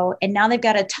 years ago, and now they've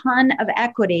got a ton of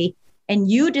equity, and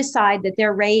you decide that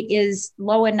their rate is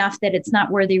low enough that it's not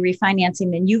worthy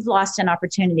refinancing, then you've lost an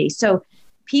opportunity. So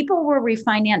people will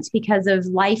refinance because of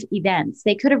life events.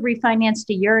 They could have refinanced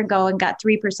a year ago and got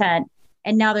 3%,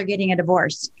 and now they're getting a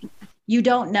divorce. You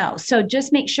don't know. So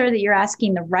just make sure that you're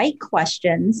asking the right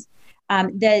questions.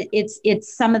 That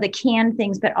it's some of the canned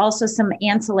things, but also some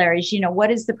ancillaries. What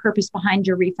is the purpose behind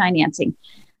your refinancing?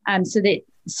 So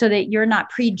that you're not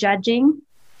prejudging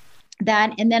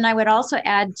that. And then I would also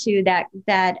add to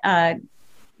that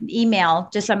email.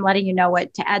 Just I'm letting you know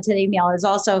what to add to the email is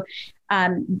also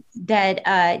that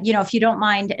if you don't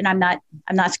mind, and I'm not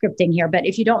scripting here, but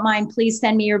if you don't mind, please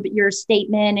send me your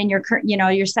statement and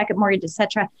your second mortgage,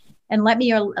 etc., and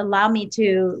allow me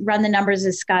to run the numbers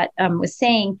as Scott was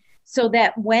saying, so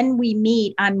that when we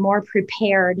meet, I'm more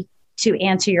prepared to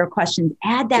answer your questions.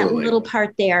 Add that Absolutely. Little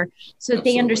part there so that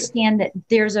Absolutely. They understand that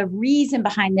there's a reason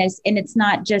behind this, and it's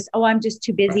not just, I'm just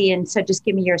too busy, and so just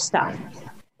give me your stuff.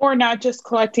 Or not just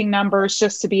collecting numbers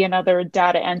just to be another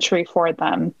data entry for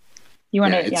them. You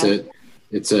want to?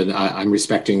 I'm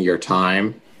respecting your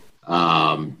time.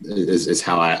 Is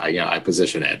how I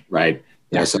position it, right?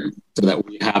 Yeah. So that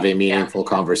we have a meaningful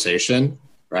conversation.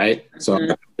 Right. So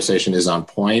our conversation is on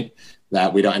point,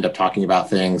 that we don't end up talking about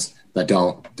things that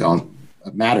don't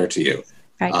matter to you.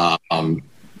 Right.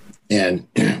 And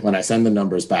when I send the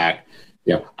numbers back,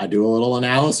 I do a little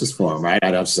analysis for them, right?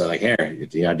 I don't say like, here,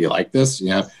 do you like this?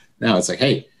 No, it's like,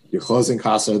 hey, your closing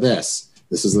costs are this.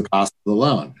 This is the cost of the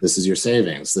loan. This is your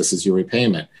savings. This is your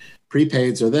repayment.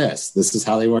 Prepaids are this. This is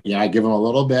how they work. I give them a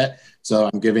little bit. So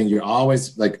I'm giving you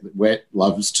always, like Whit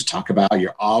loves to talk about,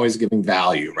 you're always giving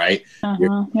value, right?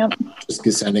 You're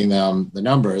just sending them the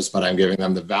numbers, but I'm giving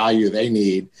them the value they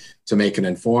need to make an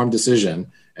informed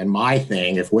decision. And my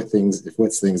thing, if Whit's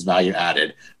thing's value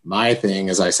added, my thing,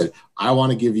 as I said, I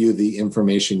want to give you the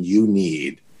information you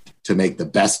need to make the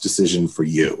best decision for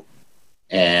you.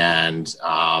 And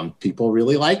people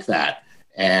really like that.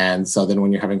 And so then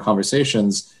when you're having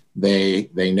conversations, they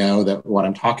know that what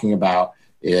I'm talking about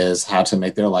is how to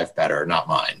make their life better, not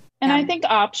mine. And I think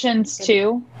options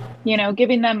too,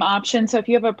 giving them options. So if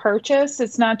you have a purchase,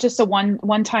 it's not just a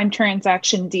one-time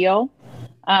transaction deal.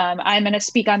 I'm going to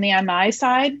speak on the MI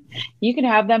side. You can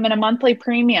have them in a monthly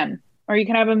premium, or you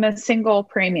can have them in a single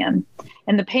premium.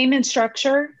 And the payment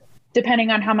structure, depending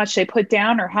on how much they put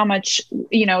down or how much,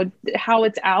 how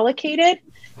it's allocated,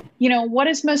 what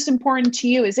is most important to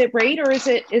you? Is it rate or is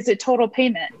it total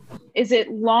payment? Is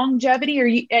it longevity or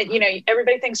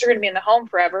everybody thinks you're going to be in the home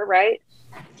forever, right?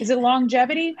 Is it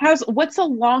longevity? What's the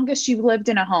longest you've lived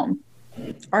in a home?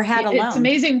 Or had a loan? It's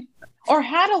amazing. Or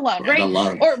had a loan, right?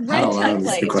 Or rented a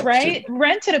place, right?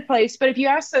 Rented a place. But if you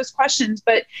ask those questions,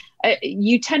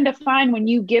 you tend to find when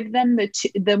you give them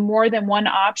the more than one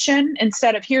option,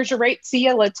 instead of here's your rate, see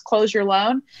ya, let's close your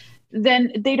loan,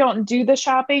 then they don't do the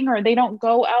shopping, or they don't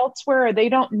go elsewhere, or they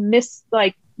don't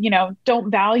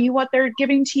don't value what they're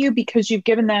giving to you because you've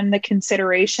given them the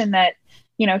consideration that,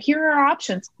 here are our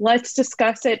options. Let's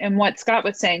discuss it. And what Scott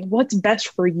was saying, what's best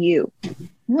for you?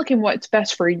 Look at what's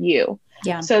best for you.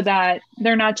 Yeah. So that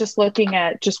they're not just looking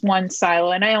at just one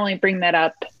silo. And I only bring that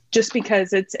up just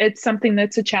because it's something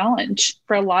that's a challenge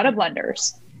for a lot of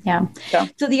lenders. Yeah.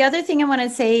 So the other thing I want to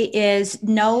say is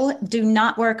no, do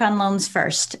not work on loans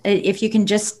first. If you can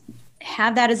just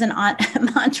have that as an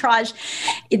entourage,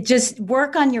 just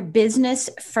work on your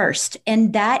business first.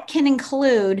 And that can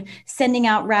include sending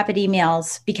out rapid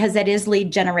emails, because that is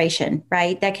lead generation,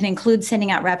 right? That can include sending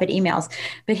out rapid emails.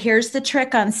 But here's the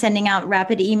trick on sending out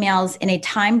rapid emails in a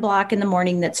time block in the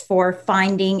morning that's for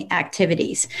finding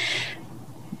activities.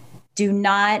 Do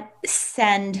not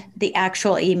send the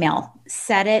actual email.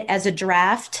 Set it as a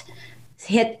draft.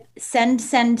 Hit send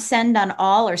on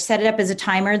all, or set it up as a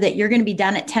timer that you're going to be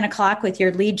done at 10 o'clock with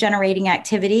your lead generating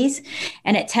activities.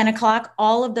 And at 10 o'clock,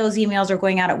 all of those emails are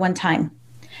going out at one time.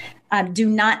 Do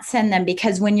not send them,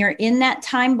 because when you're in that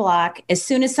time block, as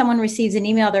soon as someone receives an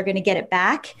email, they're going to get it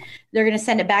back. They're going to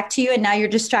send it back to you. And now you're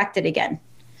distracted again.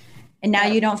 And now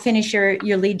you don't finish your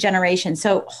lead generation.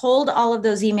 So hold all of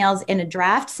those emails in a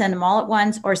draft, send them all at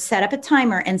once, or set up a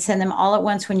timer and send them all at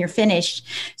once when you're finished,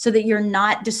 so that you're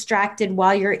not distracted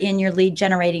while you're in your lead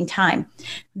generating time.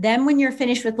 Then when you're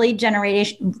finished with lead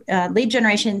generation,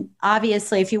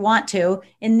 obviously, if you want to,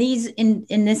 in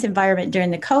this environment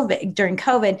during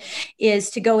COVID, is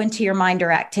to go into your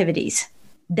Minder activities.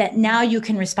 That now you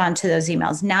can respond to those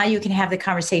emails. Now you can have the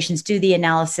conversations, do the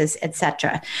analysis,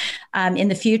 etc. In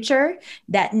the future,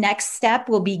 that next step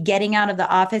will be getting out of the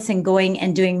office and going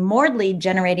and doing more lead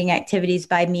generating activities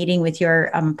by meeting with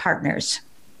your partners.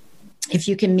 If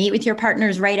you can meet with your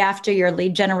partners right after your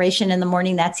lead generation in the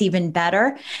morning, that's even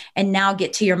better. And now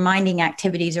get to your minding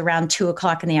activities around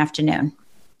 2:00 in the afternoon.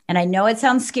 And I know it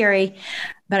sounds scary,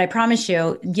 but I promise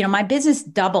you, my business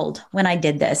doubled when I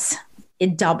did this.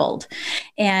 It doubled.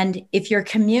 And if you're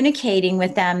communicating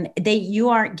with them, you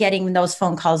aren't getting those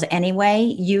phone calls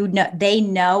anyway. They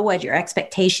know what your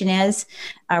expectation is,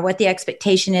 or what the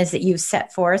expectation is that you've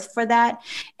set forth for that.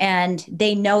 And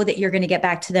they know that you're going to get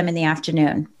back to them in the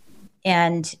afternoon.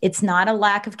 And it's not a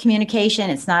lack of communication.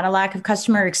 It's not a lack of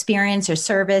customer experience or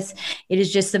service. It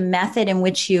is just the method in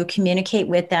which you communicate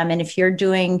with them. And if you're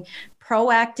doing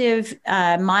proactive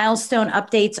milestone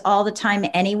updates all the time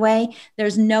anyway,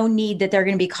 there's no need that they're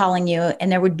going to be calling you, and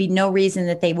there would be no reason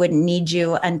that they wouldn't need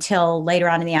you until later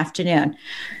on in the afternoon.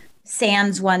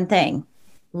 Sans one thing,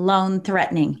 loan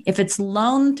threatening. If it's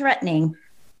loan threatening,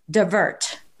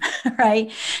 divert,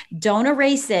 right? Don't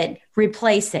erase it,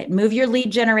 replace it. Move your lead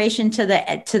generation to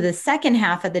the second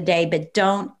half of the day, but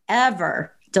don't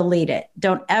ever delete it.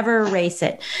 Don't ever erase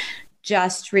it.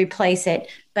 Just replace it,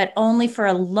 but only for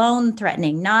a loan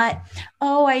threatening, not,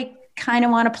 I kind of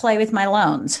want to play with my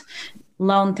loans.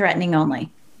 Loan threatening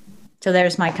only. So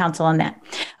there's my counsel on that.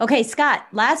 Okay, Scott,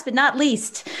 last but not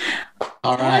least,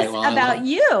 All right. Tell us about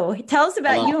you. Tell us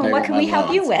about you and what can we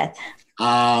help you with?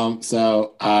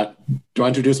 So do I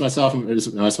introduce myself? Am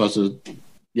I supposed to?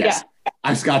 Yes. Yeah.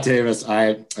 I'm Scott Davis.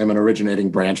 I am an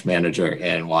originating branch manager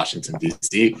in Washington,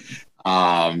 D.C.,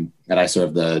 and I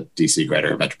serve the DC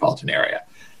greater metropolitan area.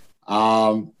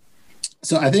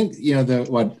 So I think,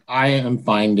 what I am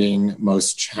finding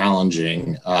most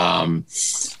challenging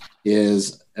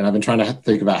is, and I've been trying to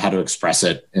think about how to express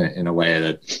it in a way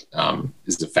that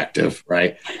is effective,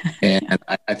 right? And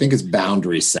I think it's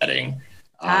boundary setting.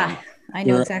 I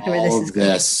know exactly where this is going.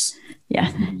 This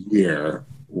year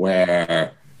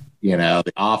where,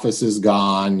 the office is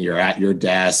gone, you're at your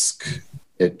desk,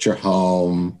 at your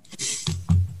home,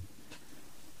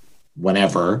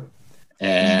 whenever.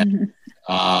 And,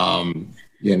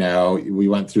 we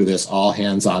went through this all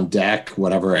hands on deck,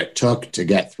 whatever it took to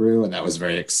get through. And that was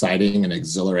very exciting and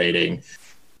exhilarating.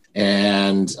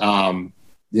 And,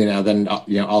 then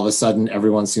all of a sudden,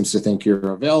 everyone seems to think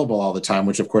you're available all the time,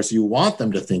 which, of course, you want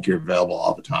them to think you're available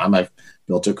all the time. I've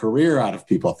built a career out of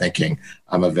people thinking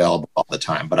I'm available all the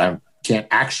time, but I can't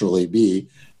actually be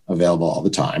available all the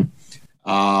time.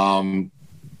 And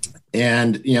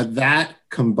that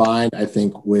combined, I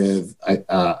think, with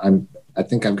I'm I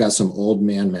think I've got some old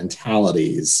man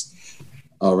mentalities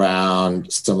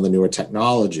around some of the newer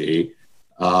technology,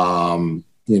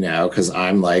 because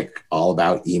I'm like all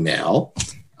about email.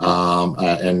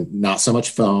 And not so much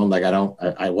phone. Like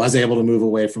I was able to move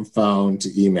away from phone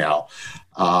to email.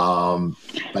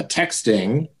 But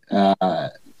texting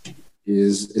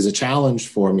is a challenge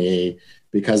for me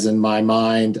because in my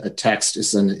mind, a text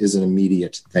is an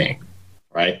immediate thing,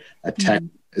 right? A text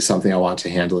is something I want to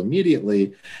handle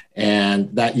immediately. And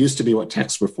that used to be what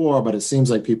texts were for, but it seems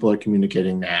like people are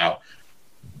communicating now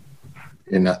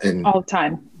in all the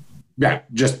time. Yeah,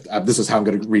 just this is how I'm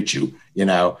going to reach you,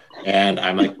 and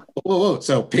I'm like, whoa.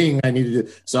 So ping, I need to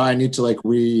like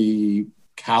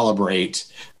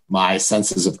recalibrate my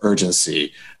senses of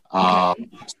urgency.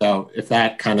 So if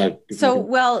that kind of...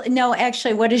 no,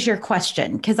 actually, what is your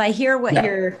question? Because I hear what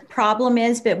your problem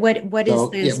is, but what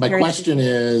is this? My question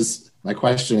is,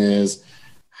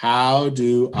 how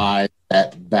do I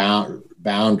set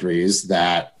boundaries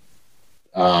that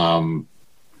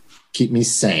keep me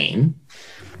sane,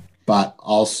 but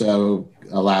also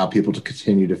allow people to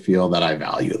continue to feel that I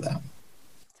value them?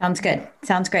 Sounds good.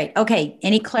 Sounds great. Okay.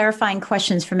 Any clarifying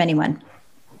questions from anyone?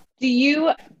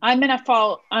 I'm going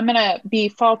to be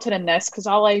faulted in this because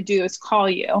all I do is call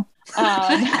you. But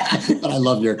I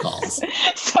love your calls.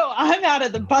 So I'm out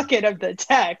of the bucket of the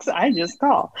text. I just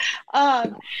call.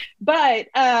 But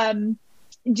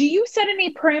do you set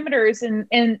any parameters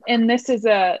and this is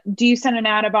do you send an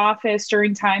out of office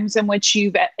during times in which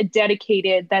you've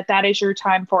dedicated that is your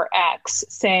time for X,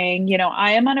 saying,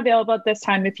 I am unavailable at this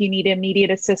time. If you need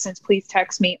immediate assistance, please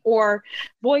text me, or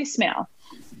voicemail.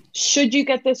 Should you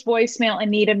get this voicemail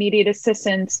and need immediate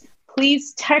assistance,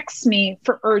 please text me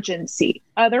for urgency.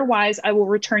 Otherwise, I will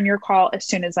return your call as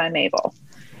soon as I'm able.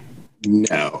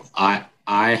 No, I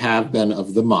have been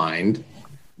of the mind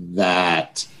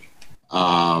that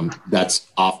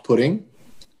that's off-putting,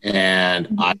 and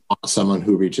I want someone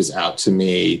who reaches out to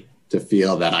me to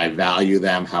feel that I value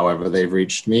them however they've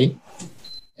reached me,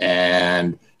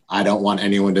 and I don't want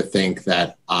anyone to think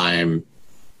that I'm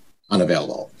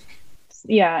unavailable.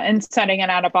 Yeah, and setting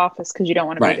it out of office because you don't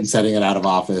want to. Right, and setting it out of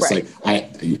office. Right. I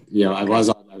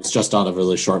was just on a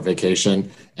really short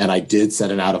vacation, and I did set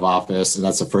it out of office, and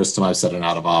that's the first time I've set it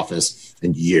out of office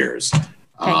in years.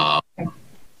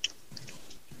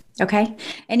 Okay.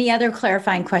 Any other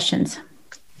clarifying questions?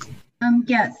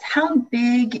 Yes. How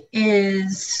big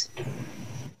is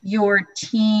your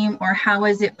team, or how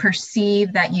is it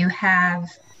perceived that you have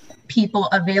people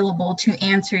available to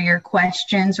answer your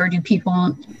questions, or do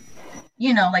people,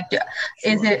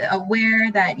 is it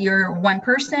aware that you're one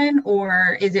person,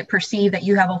 or is it perceived that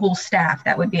you have a whole staff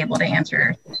that would be able to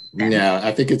answer them? Yeah,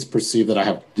 I think it's perceived that I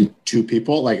have two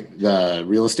people. Like the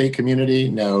real estate community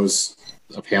knows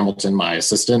of Hamilton, my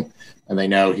assistant, and they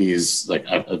know he's like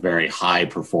a very high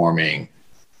performing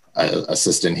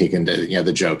assistant. He can do,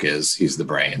 the joke is he's the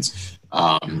brains,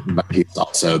 but he's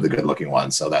also the good looking one.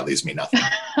 So that leaves me nothing.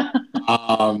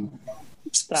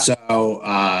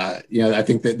 I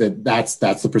think that's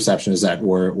the perception, is that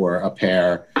we're a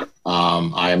pair.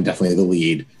 I am definitely the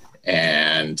lead,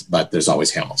 but there's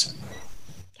always Hamilton.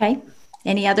 Okay.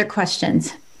 Any other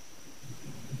questions?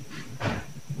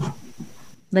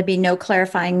 Libby, no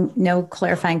clarifying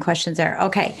questions there.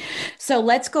 Okay. So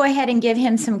let's go ahead and give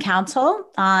him some counsel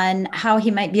on how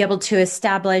he might be able to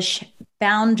establish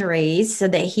boundaries so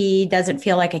that he doesn't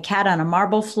feel like a cat on a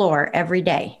marble floor every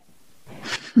day.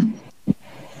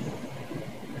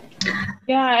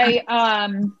 Yeah.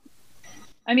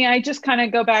 I just kind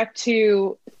of go back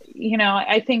to,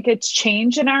 I think it's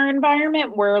change in our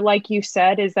environment where, like you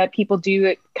said, is that people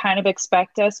do kind of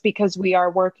expect us, because we are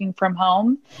working from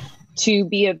home, to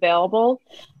be available.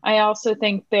 I also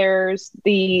think there's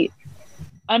more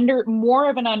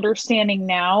of an understanding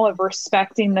now of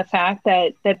respecting the fact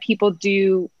that people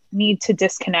do need to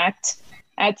disconnect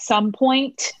at some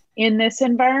point in this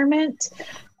environment,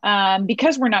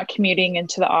 because we're not commuting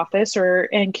into the office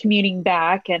and commuting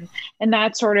back and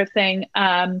that sort of thing.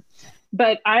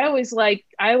 But I always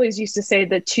used to say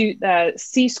the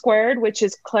C squared, which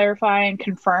is clarify and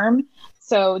confirm.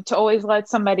 So to always let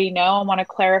somebody know, I want to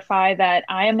clarify that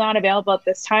I am not available at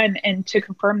this time, and to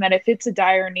confirm that if it's a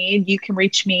dire need, you can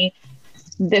reach me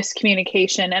this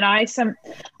communication. And I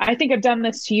think I've done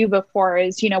this to you before,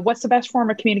 is, what's the best form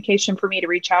of communication for me to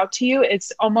reach out to you?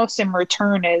 It's almost in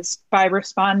return is by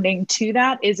responding to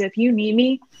that is, if you need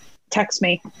me, text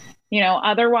me.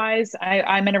 Otherwise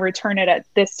I'm going to return it at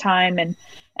this time. And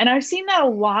I've seen that a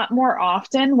lot more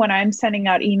often when I'm sending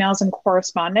out emails and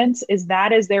correspondence, is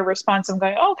their response. I'm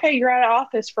going, okay, you're out of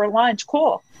office for lunch.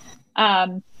 Cool.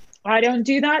 I don't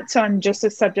do that. So I'm just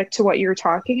as subject to what you're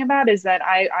talking about, is that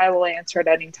I will answer at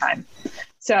any time.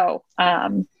 So,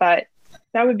 but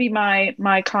that would be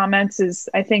my comments. Is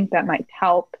I think that might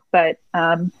help, but,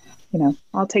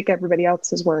 I'll take everybody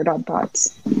else's word on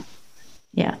thoughts.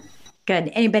 Yeah. Good.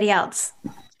 Anybody else?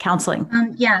 Counseling.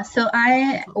 Yeah. So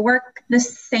I work the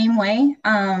same way.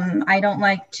 I don't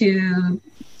like to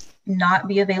not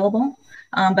be available.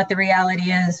 But the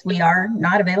reality is we are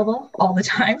not available all the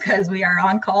time because we are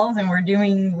on calls and we're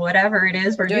doing whatever it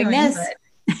is we're doing. This.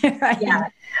 Right. Yeah.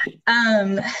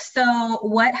 So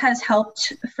what has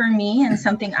helped for me, and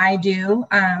something I do,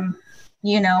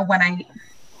 when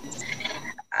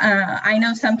I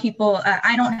know some people,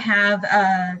 I don't have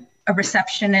a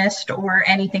receptionist or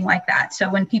anything like that. So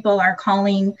when people are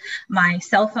calling my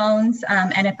cell phones,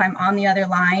 and if I'm on the other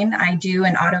line, I do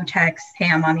an auto text, hey,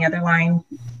 I'm on the other line.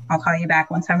 I'll call you back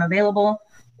once I'm available.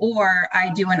 Or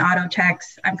I do an auto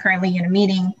text, I'm currently in a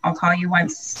meeting. I'll call you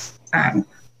once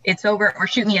it's over, or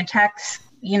shoot me a text.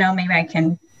 Maybe I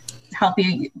can help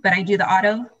you, but I do the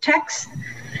auto text.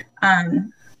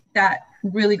 That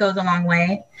really goes a long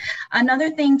way. Another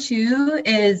thing too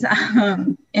is,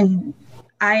 and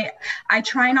I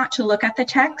try not to look at the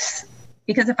text,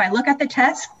 because if I look at the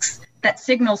text, that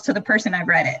signals to the person I've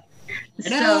read it.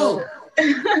 So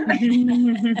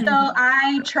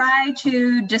I try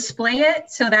to display it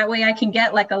so that way I can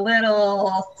get like a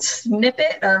little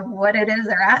snippet of what it is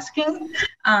they're asking.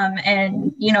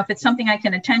 And, if it's something I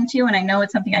can attend to and I know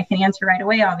it's something I can answer right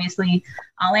away, obviously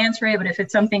I'll answer it. But if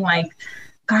it's something like,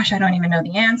 gosh, I don't even know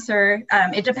the answer,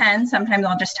 it depends. Sometimes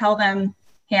I'll just tell them,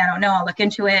 hey, I don't know, I'll look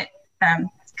into it.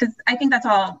 Because I think that's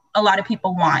all a lot of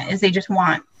people want, is they just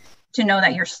want to know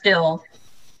that you're still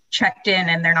checked in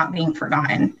and they're not being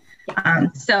forgotten. I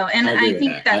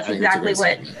think that's exactly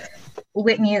what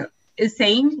Whitney is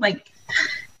saying. Like,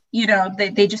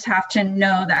 they just have to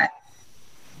know that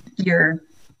you're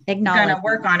going to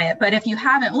work on it. But if you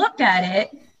haven't looked at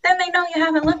it, then they know you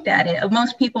haven't looked at it.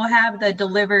 Most people have the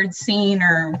delivered seen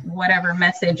or whatever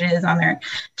message is on their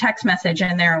text message,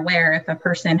 and they're aware if a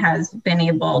person has been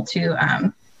able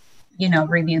to,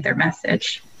 review their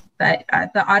message. But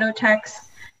the auto text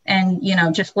and,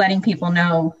 just letting people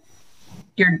know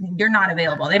you're not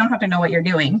available. They don't have to know what you're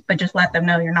doing, but just let them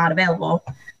know you're not available.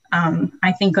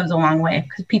 I think goes a long way,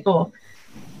 because people,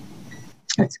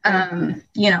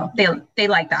 they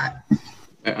like that.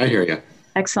 I hear you.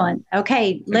 Excellent.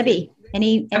 Okay, Libby,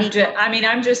 any?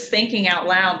 I'm just thinking out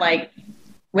loud, like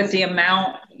with the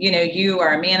amount, you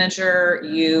are a manager,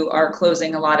 you are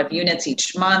closing a lot of units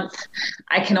each month.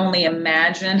 I can only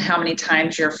imagine how many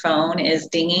times your phone is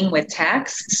dinging with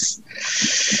texts.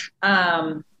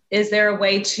 Is there a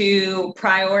way to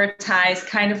prioritize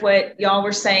kind of what y'all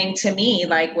were saying to me,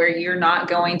 like where you're not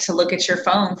going to look at your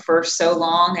phone for so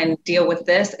long and deal with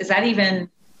this? Is that even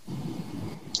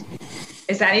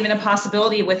a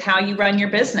possibility with how you run your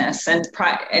business? And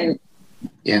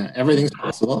yeah, everything's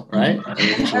possible, right?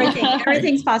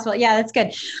 Everything's possible. Yeah, that's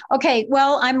good. Okay,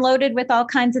 well, I'm loaded with all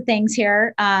kinds of things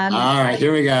here. All right,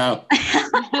 here we go.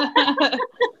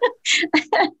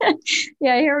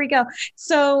 Yeah, here we go.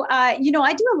 So, I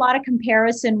do a lot of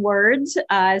comparison words.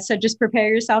 So just prepare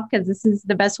yourself, because this is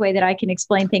the best way that I can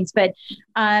explain things. But,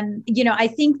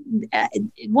 I think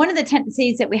one of the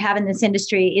tendencies that we have in this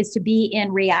industry is to be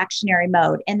in reactionary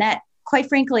mode. And that, quite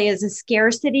frankly, is a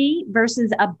scarcity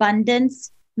versus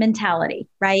abundance mentality,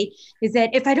 right? Is that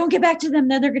if I don't get back to them,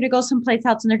 then they're going to go someplace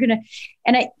else, and they're going to,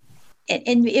 and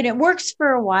it works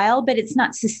for a while, but it's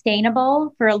not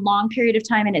sustainable for a long period of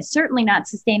time. And it's certainly not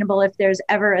sustainable if there's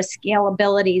ever a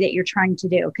scalability that you're trying to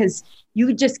do, because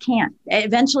you just can't.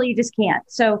 Eventually, you just can't.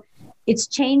 So it's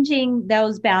changing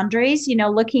those boundaries,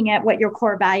 looking at what your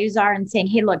core values are and saying,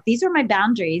 hey, look, these are my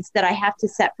boundaries that I have to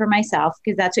set for myself,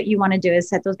 because that's what you want to do, is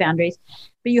set those boundaries.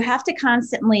 But you have to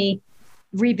constantly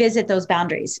revisit those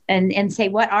boundaries and say,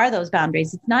 what are those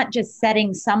boundaries? It's not just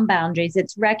setting some boundaries.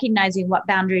 It's recognizing what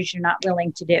boundaries you're not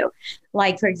willing to do.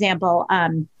 Like, for example,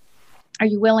 are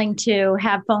you willing to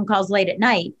have phone calls late at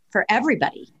night for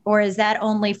everybody? Or is that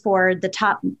only for the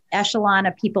top echelon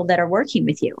of people that are working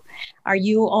with you? Are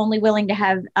you only willing to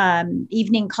have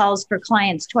evening calls for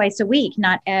clients twice a week,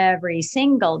 not every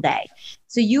single day?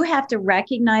 So you have to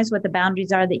recognize what the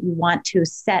boundaries are that you want to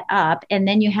set up. And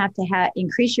then you have to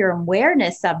increase your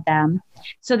awareness of them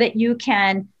so that you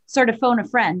can sort of phone a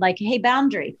friend like, hey,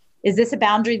 boundary, is this a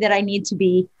boundary that I need to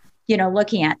be,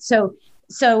 looking at? So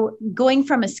going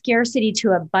from a scarcity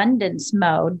to abundance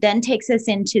mode then takes us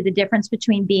into the difference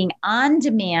between being on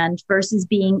demand versus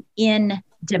being in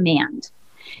demand.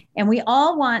 And we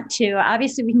all want to,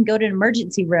 obviously we can go to an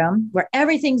emergency room where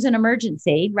everything's an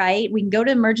emergency, right? We can go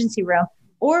to an emergency room,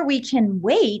 or we can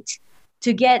wait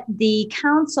to get the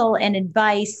counsel and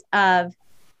advice of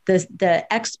the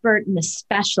expert and the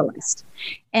specialist.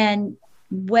 And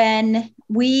when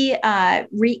we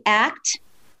react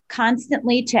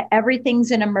constantly to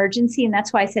everything's an emergency, and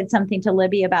that's why I said something to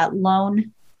Libby about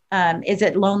loan. Is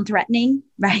it loan threatening,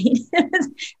 right? If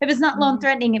it's not loan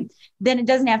threatening, then it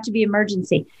doesn't have to be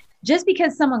emergency. Just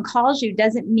because someone calls you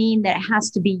doesn't mean that it has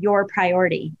to be your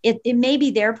priority. It may be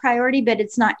their priority, but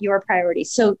it's not your priority.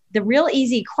 So the real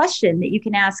easy question that you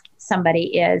can ask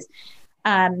somebody is,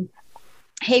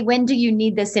 hey, when do you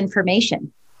need this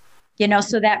information?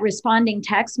 So that responding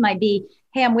text might be,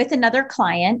 hey, I'm with another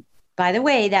client. By the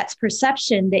way, that's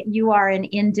perception that you are an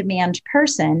in-demand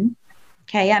person.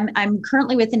 Okay, I'm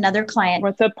currently with another client.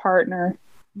 With a partner.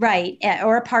 Right.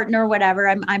 Or a partner or whatever.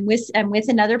 I'm with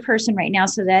another person right now.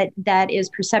 So that is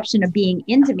perception of being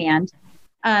in demand.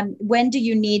 When do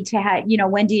you need to have,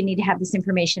 when do you need to have this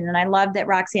information? And I love that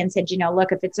Roxanne said,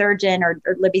 look, if it's urgent, or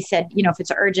Libby said, if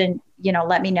it's urgent,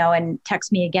 let me know and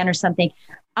text me again or something.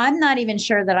 I'm not even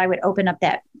sure that I would open up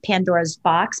that Pandora's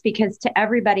box, because to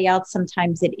everybody else,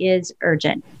 sometimes it is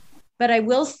urgent. But I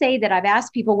will say that I've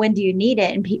asked people, when do you need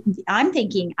it? And I'm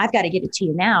thinking, I've got to get it to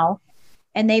you now.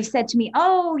 And they've said to me,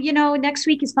 oh, next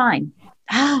week is fine.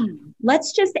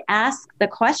 Let's just ask the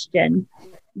question.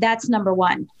 That's number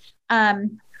one.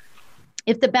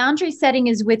 If the boundary setting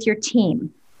is with your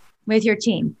team,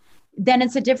 then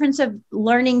it's a difference of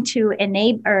learning to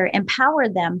enable or empower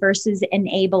them versus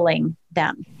enabling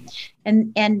them.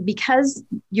 And because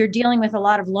you're dealing with a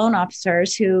lot of loan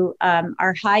officers who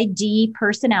are high D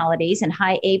personalities and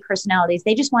high A personalities,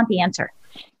 they just want the answer.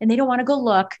 And they don't want to go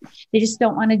look. They just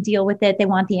don't want to deal with it. They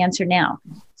want the answer now.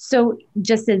 So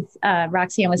just as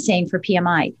Roxanne was saying for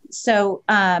PMI. So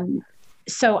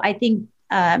I think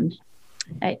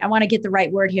I want to get the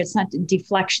right word here. It's not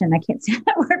deflection. I can't say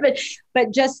that word,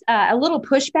 but just a little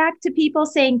pushback to people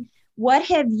saying, what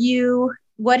have you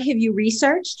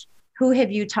researched? Who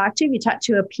have you talked to? Have you talked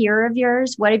to a peer of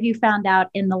yours? What have you found out?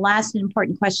 And the last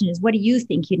important question is, what do you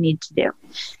think you need to do?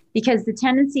 Because the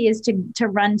tendency is to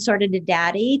run sort of to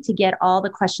daddy to get all the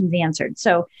questions answered.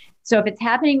 So if it's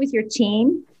happening with your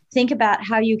team, think about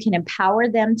how you can empower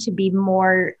them to be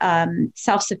more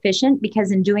self-sufficient,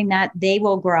 because in doing that, they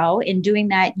will grow. In doing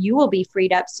that, you will be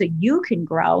freed up so you can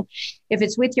grow. If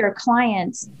it's with your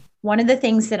clients, one of the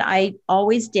things that I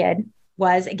always did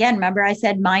was, again, remember I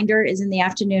said minder is in the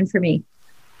afternoon for me,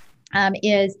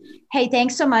 is, hey,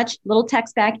 thanks so much, little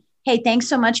text back. Hey, thanks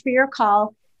so much for your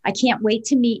call. I can't wait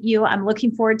to meet you. I'm looking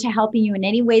forward to helping you in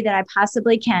any way that I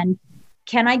possibly can.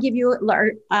 Can I give you,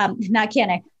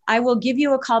 I will give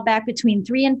you a call back between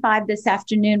 3 and 5 this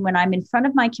afternoon when I'm in front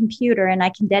of my computer and I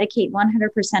can dedicate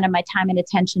 100% of my time and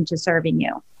attention to serving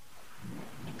you.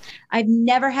 I've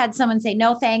never had someone say,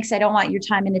 no, thanks. I don't want your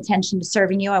time and attention to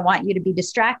serving you. I want you to be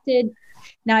distracted.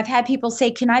 Now I've had people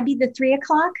say, can I be the 3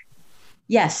 o'clock?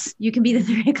 Yes, you can be the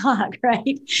 3 o'clock,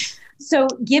 right? So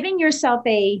giving yourself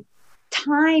a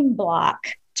time block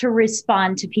to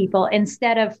respond to people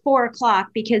instead of 4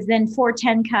 o'clock, because then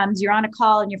 4:10 comes, you're on a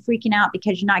call and you're freaking out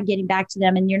because you're not getting back to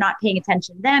them and you're not paying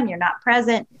attention to them. You're not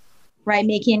present, right?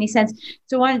 Making any sense.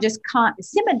 So I want to just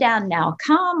simmer down now,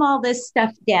 calm all this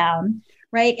stuff down,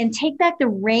 right? And take back the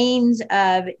reins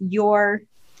of your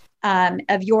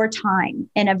time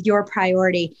and of your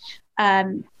priority.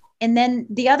 And then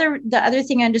the other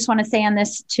thing I just want to say on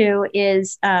this too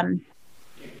is,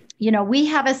 we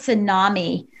have a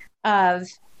tsunami of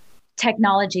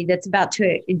technology that's about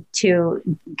to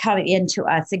come into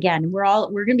us again. We're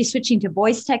going to be switching to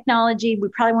voice technology. We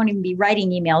probably won't even be writing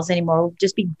emails anymore. We'll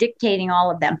just be dictating all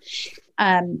of them.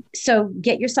 So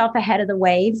get yourself ahead of the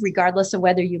wave, regardless of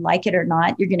whether you like it or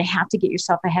not. You're going to have to get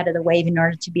yourself ahead of the wave in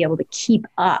order to be able to keep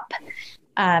up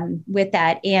with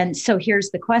that. And so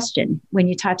here's the question. When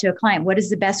you talk to a client, what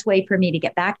is the best way for me to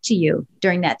get back to you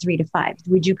during that 3 to 5?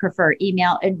 Would you prefer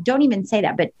email? Don't even say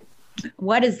that, but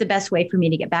what is the best way for me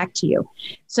to get back to you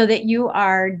so that you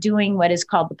are doing what is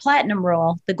called the platinum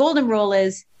rule? The golden rule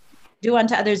is do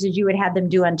unto others as you would have them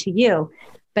do unto you.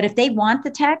 But if they want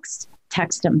the text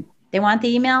them. They want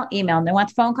the email them. They want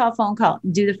the phone call,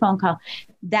 do the phone call.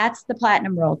 That's the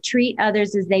platinum rule. Treat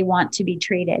others as they want to be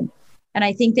treated. And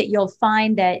I think that you'll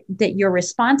find that your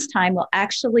response time will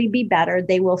actually be better.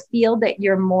 They will feel that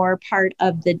you're more part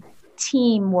of the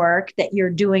teamwork that you're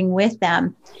doing with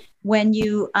them when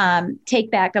you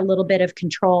take back a little bit of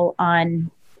control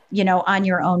on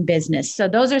your own business. So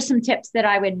those are some tips that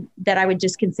I would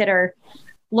just consider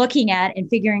looking at and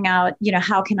figuring out,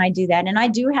 how can I do that? And I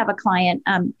do have a client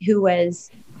who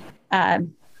was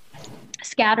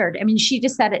scattered. I mean, she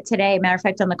just said it today. Matter of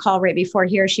fact, on the call right before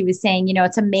here, she was saying, you know,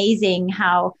 it's amazing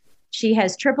how she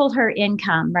has tripled her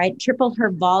income, right? Tripled her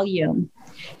volume.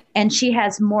 And she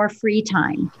has more free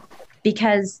time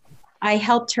because I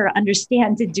helped her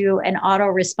understand to do an auto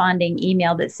responding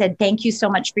email that said, thank you so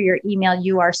much for your email.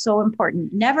 You are so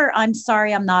important. Never, I'm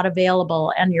sorry, I'm not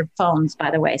available on your phones, by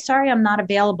the way. Sorry, I'm not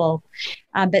available.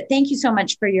 But thank you so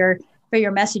much for your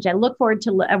message. I look forward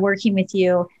to working with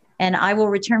you. And I will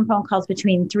return phone calls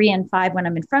between 3 and 5 when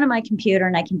I'm in front of my computer,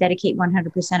 and I can dedicate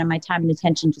 100% of my time and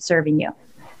attention to serving you.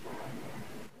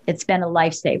 It's been a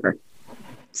lifesaver.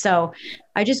 So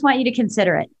I just want you to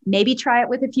consider it. Maybe try it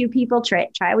with a few people. Try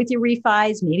it with your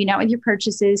refis, maybe not with your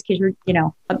purchases because you're, you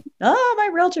know, my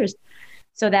realtors.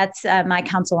 So that's my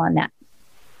counsel on that.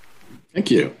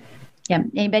 Thank you. Yeah.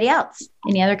 Anybody else?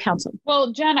 Any other counsel?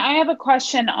 Well, Jen, I have a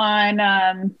question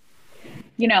on,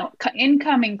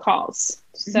 incoming calls.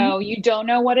 Mm-hmm. So you don't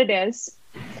know what it is.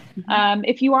 Mm-hmm.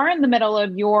 If you are in the middle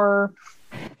of your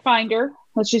Finder,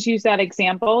 let's just use that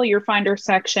example, your Finder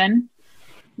section.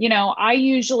 You know, I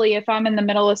usually, if I'm in the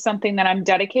middle of something that I'm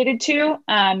dedicated to,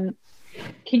 can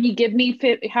you give me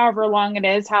however long it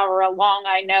is, however long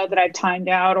I know that I've timed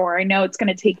out, or I know it's going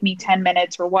to take me 10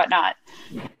 minutes or whatnot?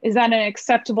 Is that an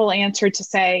acceptable answer to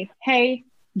say, hey,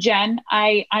 Jen,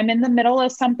 I'm in the middle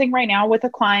of something right now with a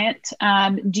client.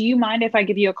 Do you mind if I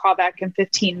give you a call back in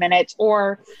 15 minutes?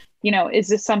 Or, you know, is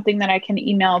this something that I can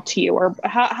email to you? Or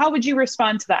how would you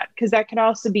respond to that? Because that could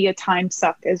also be a time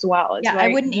suck as well. Yeah, right?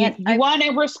 I wouldn't. You want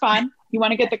to respond. You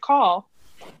want to get the call.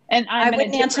 And I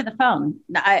wouldn't answer the phone.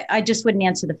 I just wouldn't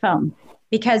answer the phone.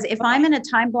 Because if I'm in a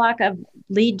time block of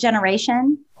lead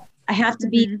generation, I have to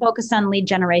be focused on lead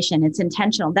generation. It's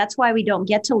intentional. That's why we don't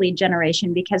get to lead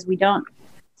generation, because we don't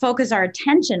focus our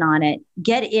attention on it.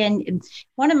 Get in.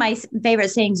 One of my favorite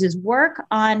sayings is work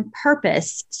on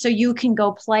purpose so you can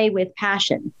go play with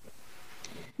passion.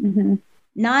 Mm-hmm.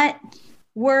 Not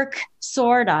work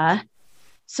sorta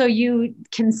so you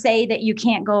can say that you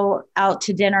can't go out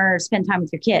to dinner or spend time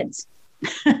with your kids.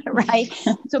 Right?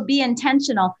 So be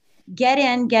intentional. Get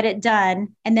in, get it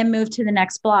done, and then move to the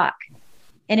next block.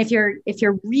 And if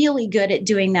you're really good at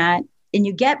doing that, and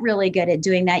you get really good at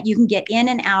doing that, you can get in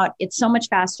and out. It's so much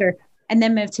faster, and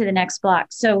then move to the next block.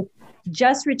 So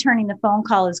just returning the phone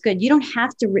call is good. You don't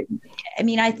have to.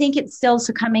 I think it's still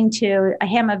succumbing to,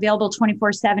 hey, I'm available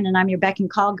 24/7 and I'm your beck and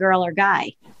call girl or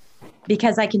guy,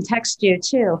 because I can text you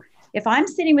too. If I'm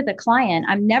sitting with a client,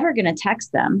 I'm never going to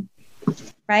text them,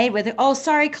 right? With, oh,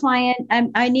 sorry, client,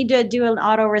 I need to do an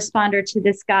autoresponder to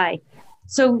this guy.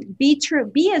 So be true.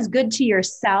 Be as good to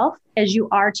yourself as you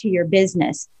are to your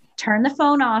business. Turn the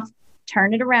phone off,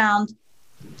 turn it around,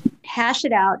 hash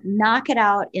it out, knock it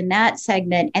out in that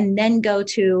segment, and then go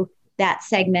to that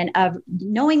segment of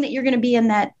knowing that you're going to be in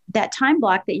that time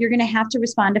block that you're going to have to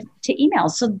respond to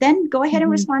emails. So then go ahead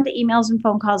and respond to emails and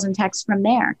phone calls and texts from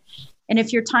there. And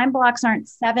if your time blocks aren't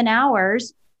 7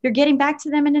 hours, you're getting back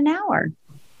to them in an hour.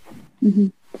 Mm-hmm.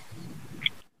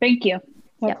 Thank you.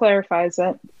 That clarifies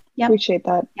it. Yep. Appreciate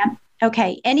that. Yep.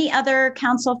 Okay. Any other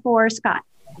counsel for Scott?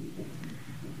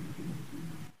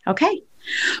 Okay.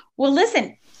 Well,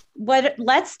 listen,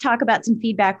 let's talk about some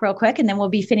feedback real quick, and then we'll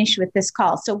be finished with this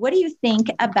call. So what do you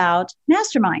think about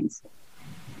masterminds?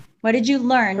 What did you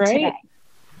learn today?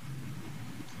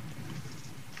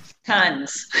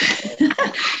 Tons.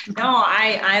 No,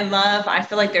 I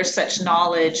feel like there's such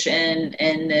knowledge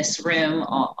in this room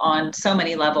on so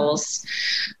many levels.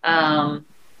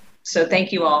 So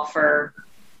thank you all for,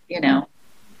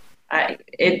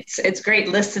 it's great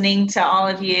listening to all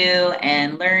of you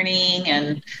and learning,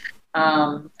 and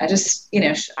I just,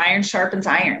 iron sharpens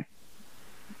iron.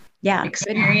 Yeah.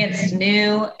 Experienced,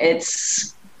 new.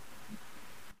 It's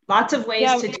lots of ways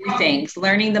to do things,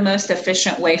 learning the most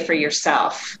efficient way for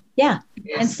yourself. Yeah.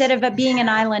 Yes. Instead of it being an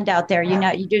island out there,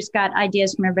 you just got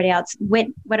ideas from everybody else.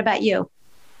 What about you?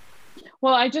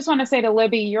 Well, I just want to say to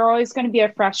Libby, you're always going to be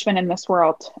a freshman in this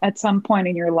world at some point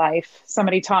in your life.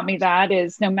 Somebody taught me that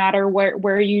is no matter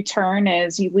where you turn,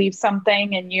 is you leave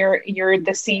something and you're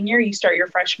the senior, you start your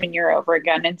freshman year over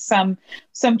again in some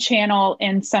channel,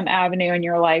 in some avenue in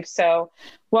your life. So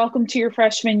welcome to your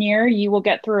freshman year. You will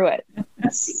get through it.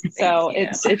 So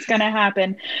it's going to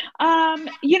happen.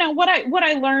 What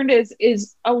I learned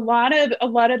is a lot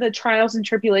of the trials and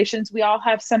tribulations, we all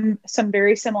have some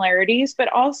very similarities, but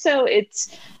also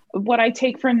it's what I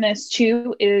take from this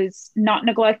too is not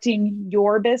neglecting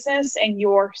your business and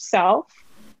yourself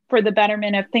for the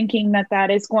betterment of thinking that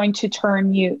is going to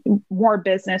turn you more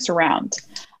business around.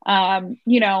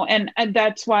 And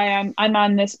that's why I'm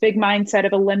on this big mindset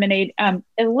of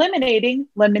eliminating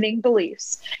limiting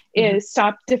beliefs. Is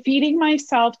stop defeating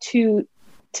myself to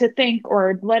think,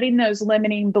 or letting those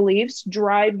limiting beliefs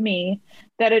drive me,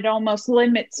 that it almost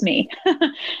limits me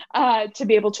to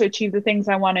be able to achieve the things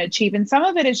I want to achieve. And some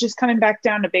of it is just coming back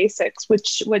down to basics,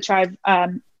 which I've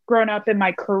grown up in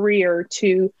my career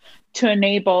to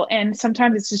enable. And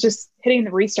sometimes it's just hitting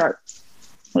the restart.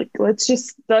 Like, let's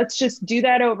just do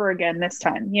that over again this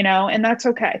time, and that's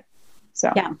okay.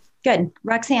 So yeah, good.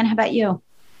 Roxanne, how about you?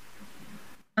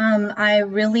 I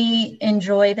really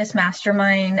enjoy this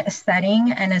mastermind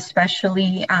setting, and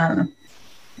especially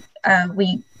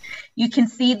you can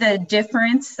see the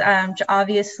difference.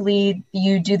 Obviously,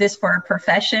 you do this for a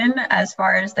profession as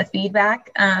far as the feedback,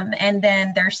 and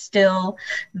then there's still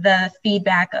the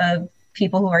feedback of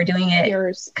people who are doing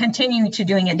it, continue to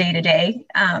doing it day to day.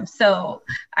 So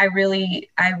I really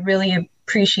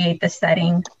appreciate the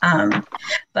setting.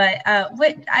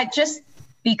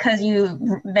 Because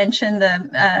you mentioned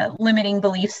the limiting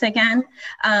beliefs again,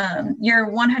 you're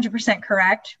 100%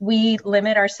 correct. We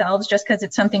limit ourselves just because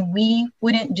it's something we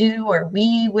wouldn't do, or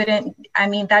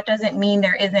that doesn't mean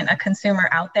there isn't a consumer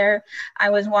out there.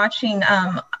 I was watching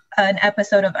an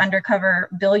episode of Undercover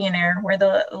Billionaire where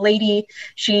the lady,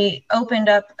 she opened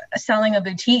up selling a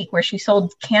boutique where she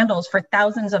sold candles for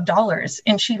thousands of dollars.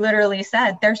 And she literally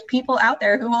said, there's people out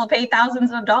there who will pay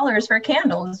thousands of dollars for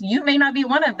candles. You may not be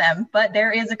one of them, but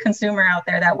there is a consumer out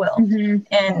there that will.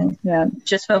 And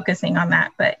just focusing on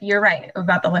that. But you're right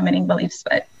about the limiting beliefs.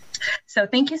 So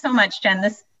thank you so much, Jen.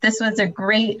 This was a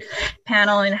great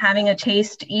panel, and having a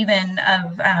taste even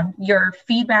of your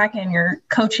feedback and your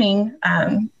coaching.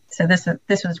 So this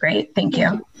was great. Thank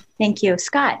you. Thank you.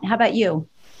 Scott, how about you?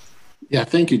 Yeah,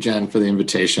 thank you, Jen, for the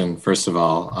invitation. First of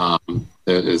all,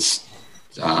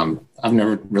 I've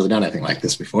never really done anything like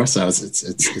this before, so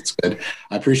it's good.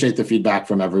 I appreciate the feedback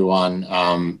from everyone.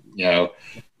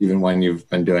 Even when you've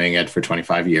been doing it for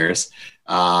 25 years,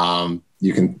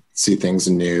 you can see things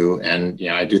new, and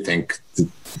I do think the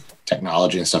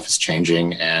technology and stuff is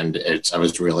changing, and I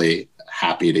was really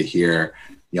happy to hear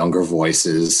younger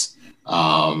voices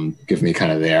give me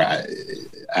kind of their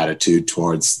attitude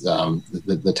towards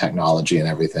the technology and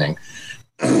everything.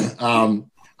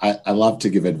 I love to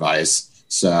give advice,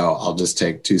 so I'll just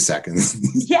take 2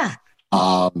 seconds. Yeah.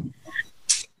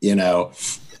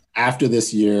 After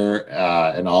this year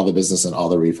and all the business and all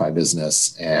the refi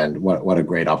business, and what a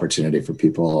great opportunity for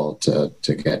people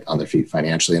to get on their feet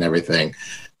financially and everything.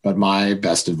 But my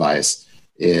best advice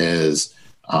is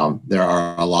there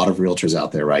are a lot of realtors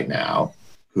out there right now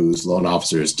whose loan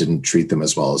officers didn't treat them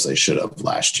as well as they should have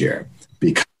last year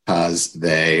because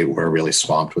they were really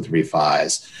swamped with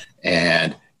refis.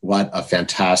 And what a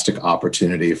fantastic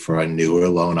opportunity for a newer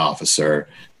loan officer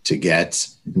to get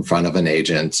in front of an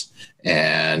agent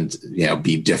and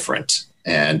be different,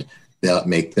 and they'll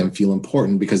make them feel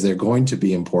important because they're going to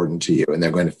be important to you, and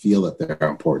they're going to feel that they're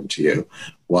important to you.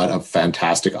 What a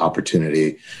fantastic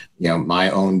opportunity. My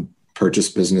own purchase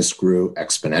business grew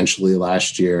exponentially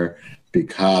last year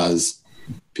because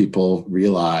people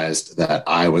realized that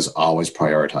I was always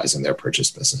prioritizing their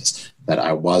purchase business, that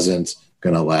I wasn't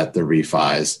going to let the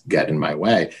refis get in my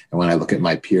way. And when I look at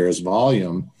my peers'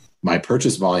 volume, my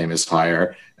purchase volume is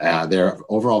higher. Their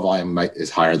overall volume is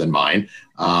higher than mine,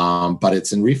 but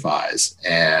it's in refis.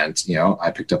 And,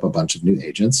 I picked up a bunch of new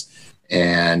agents,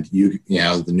 and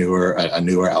a newer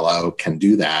LO can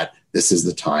do that. This is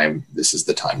the time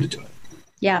to do it.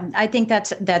 Yeah, I think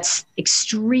that's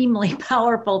extremely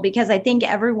powerful, because I think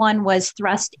everyone was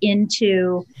thrust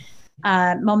into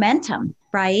momentum,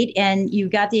 right? And you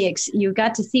got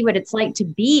to see what it's like to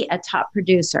be a top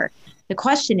producer. The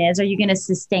question is, are you going to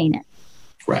sustain it?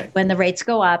 Right. When the rates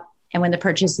go up and when the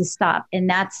purchases stop? And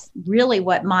that's really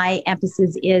what my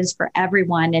emphasis is for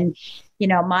everyone. And,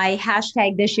 my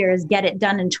hashtag this year is get it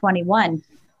done in 21.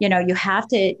 You have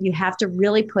to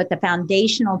really put the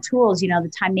foundational tools,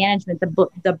 the time management,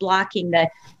 the blocking,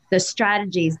 the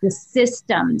strategies, the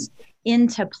systems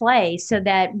into play, so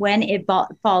that when it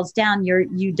falls down,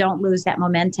 you don't lose that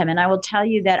momentum. And I will tell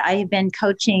you that I have been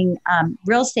coaching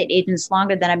real estate agents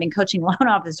longer than I've been coaching loan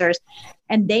officers,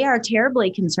 and they are terribly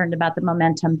concerned about the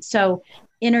momentum. So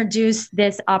introduce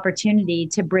this opportunity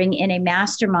to bring in a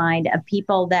mastermind of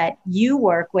people that you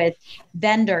work with,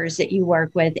 vendors that you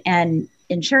work with, and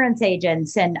insurance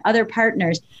agents and other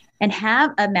partners, and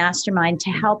have a mastermind to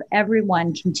help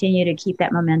everyone continue to keep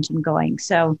that momentum going.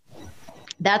 So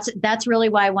that's really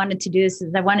why I wanted to do this,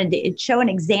 is I wanted to show an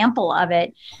example of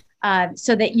it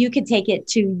so that you could take it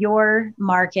to your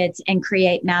markets and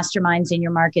create masterminds in your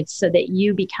markets, so that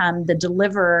you become the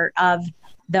deliverer of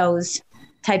those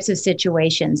types of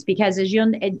situations, because as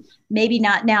you'll, maybe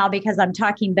not now because I'm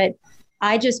talking, but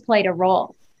I just played a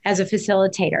role as a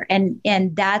facilitator.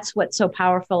 And that's what's so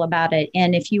powerful about it.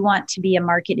 And if you want to be a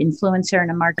market influencer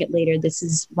and a market leader, this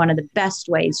is one of the best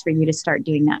ways for you to start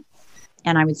doing that.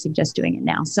 And I would suggest doing it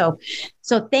now. So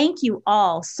thank you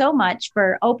all so much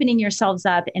for opening yourselves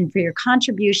up and for your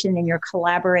contribution and your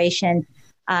collaboration.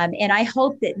 And I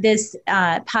hope that this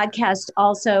podcast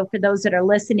also, for those that are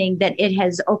listening, that it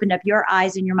has opened up your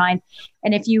eyes and your mind.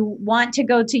 And if you want to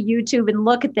go to YouTube and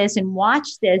look at this and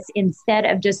watch this instead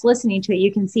of just listening to it,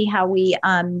 you can see how we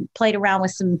played around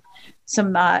with some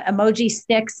emoji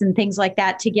sticks and things like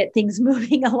that to get things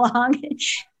moving along,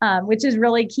 which is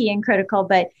really key and critical.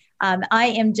 But I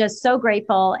am just so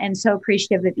grateful and so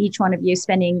appreciative of each one of you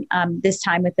spending this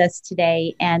time with us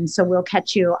today. And so we'll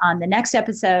catch you on the next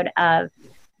episode of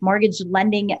Mortgage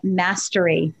Lending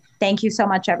Mastery. Thank you so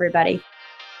much, everybody.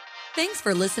 Thanks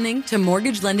for listening to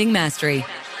Mortgage Lending Mastery.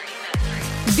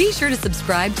 Be sure to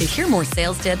subscribe to hear more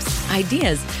sales tips,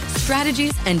 ideas,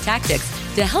 strategies, and tactics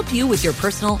to help you with your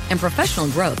personal and professional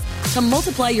growth to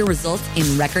multiply your results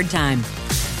in record time.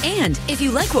 And if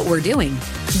you like what we're doing,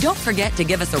 don't forget to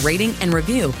give us a rating and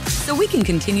review so we can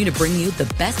continue to bring you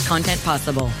the best content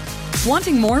possible.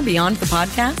 Wanting more beyond the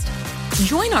podcast?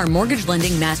 Join our Mortgage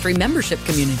Lending Mastery membership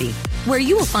community, where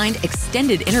you will find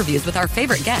extended interviews with our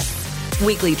favorite guests,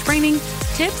 weekly training,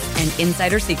 tips, and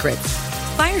insider secrets,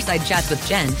 fireside chats with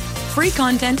Jen, free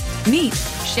content, meet,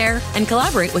 share, and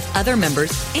collaborate with other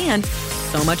members, and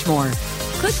so much more.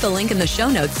 Click the link in the show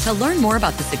notes to learn more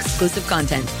about this exclusive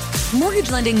content. Mortgage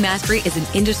Lending Mastery is an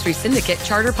Industry Syndicate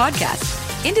charter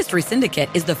podcast. Industry Syndicate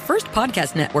is the first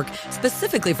podcast network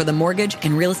specifically for the mortgage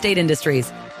and real estate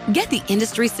industries. Get the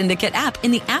Industry Syndicate app in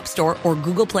the App Store or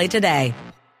Google Play today.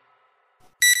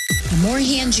 The more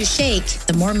hands you shake,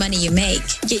 the more money you make.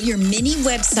 Get your mini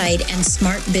website and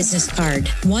smart business card.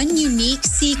 One unique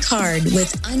C card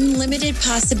with unlimited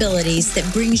possibilities that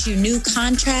brings you new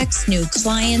contracts, new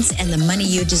clients, and the money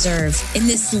you deserve. In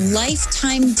this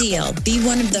lifetime deal, be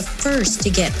one of the first to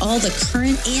get all the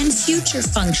current and future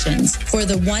functions for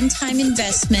the one-time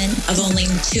investment of only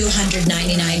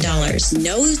 $299.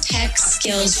 No tech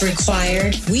skills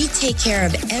required. We take care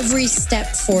of every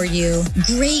step for you.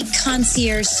 Great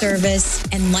concierge service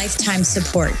and lifetime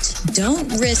support. Don't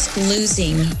risk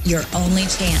losing your only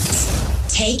chance.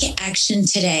 Take action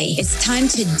today. It's time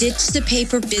to ditch the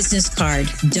paper business card.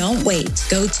 Don't wait.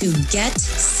 Go to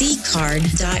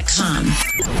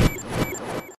getccard.com.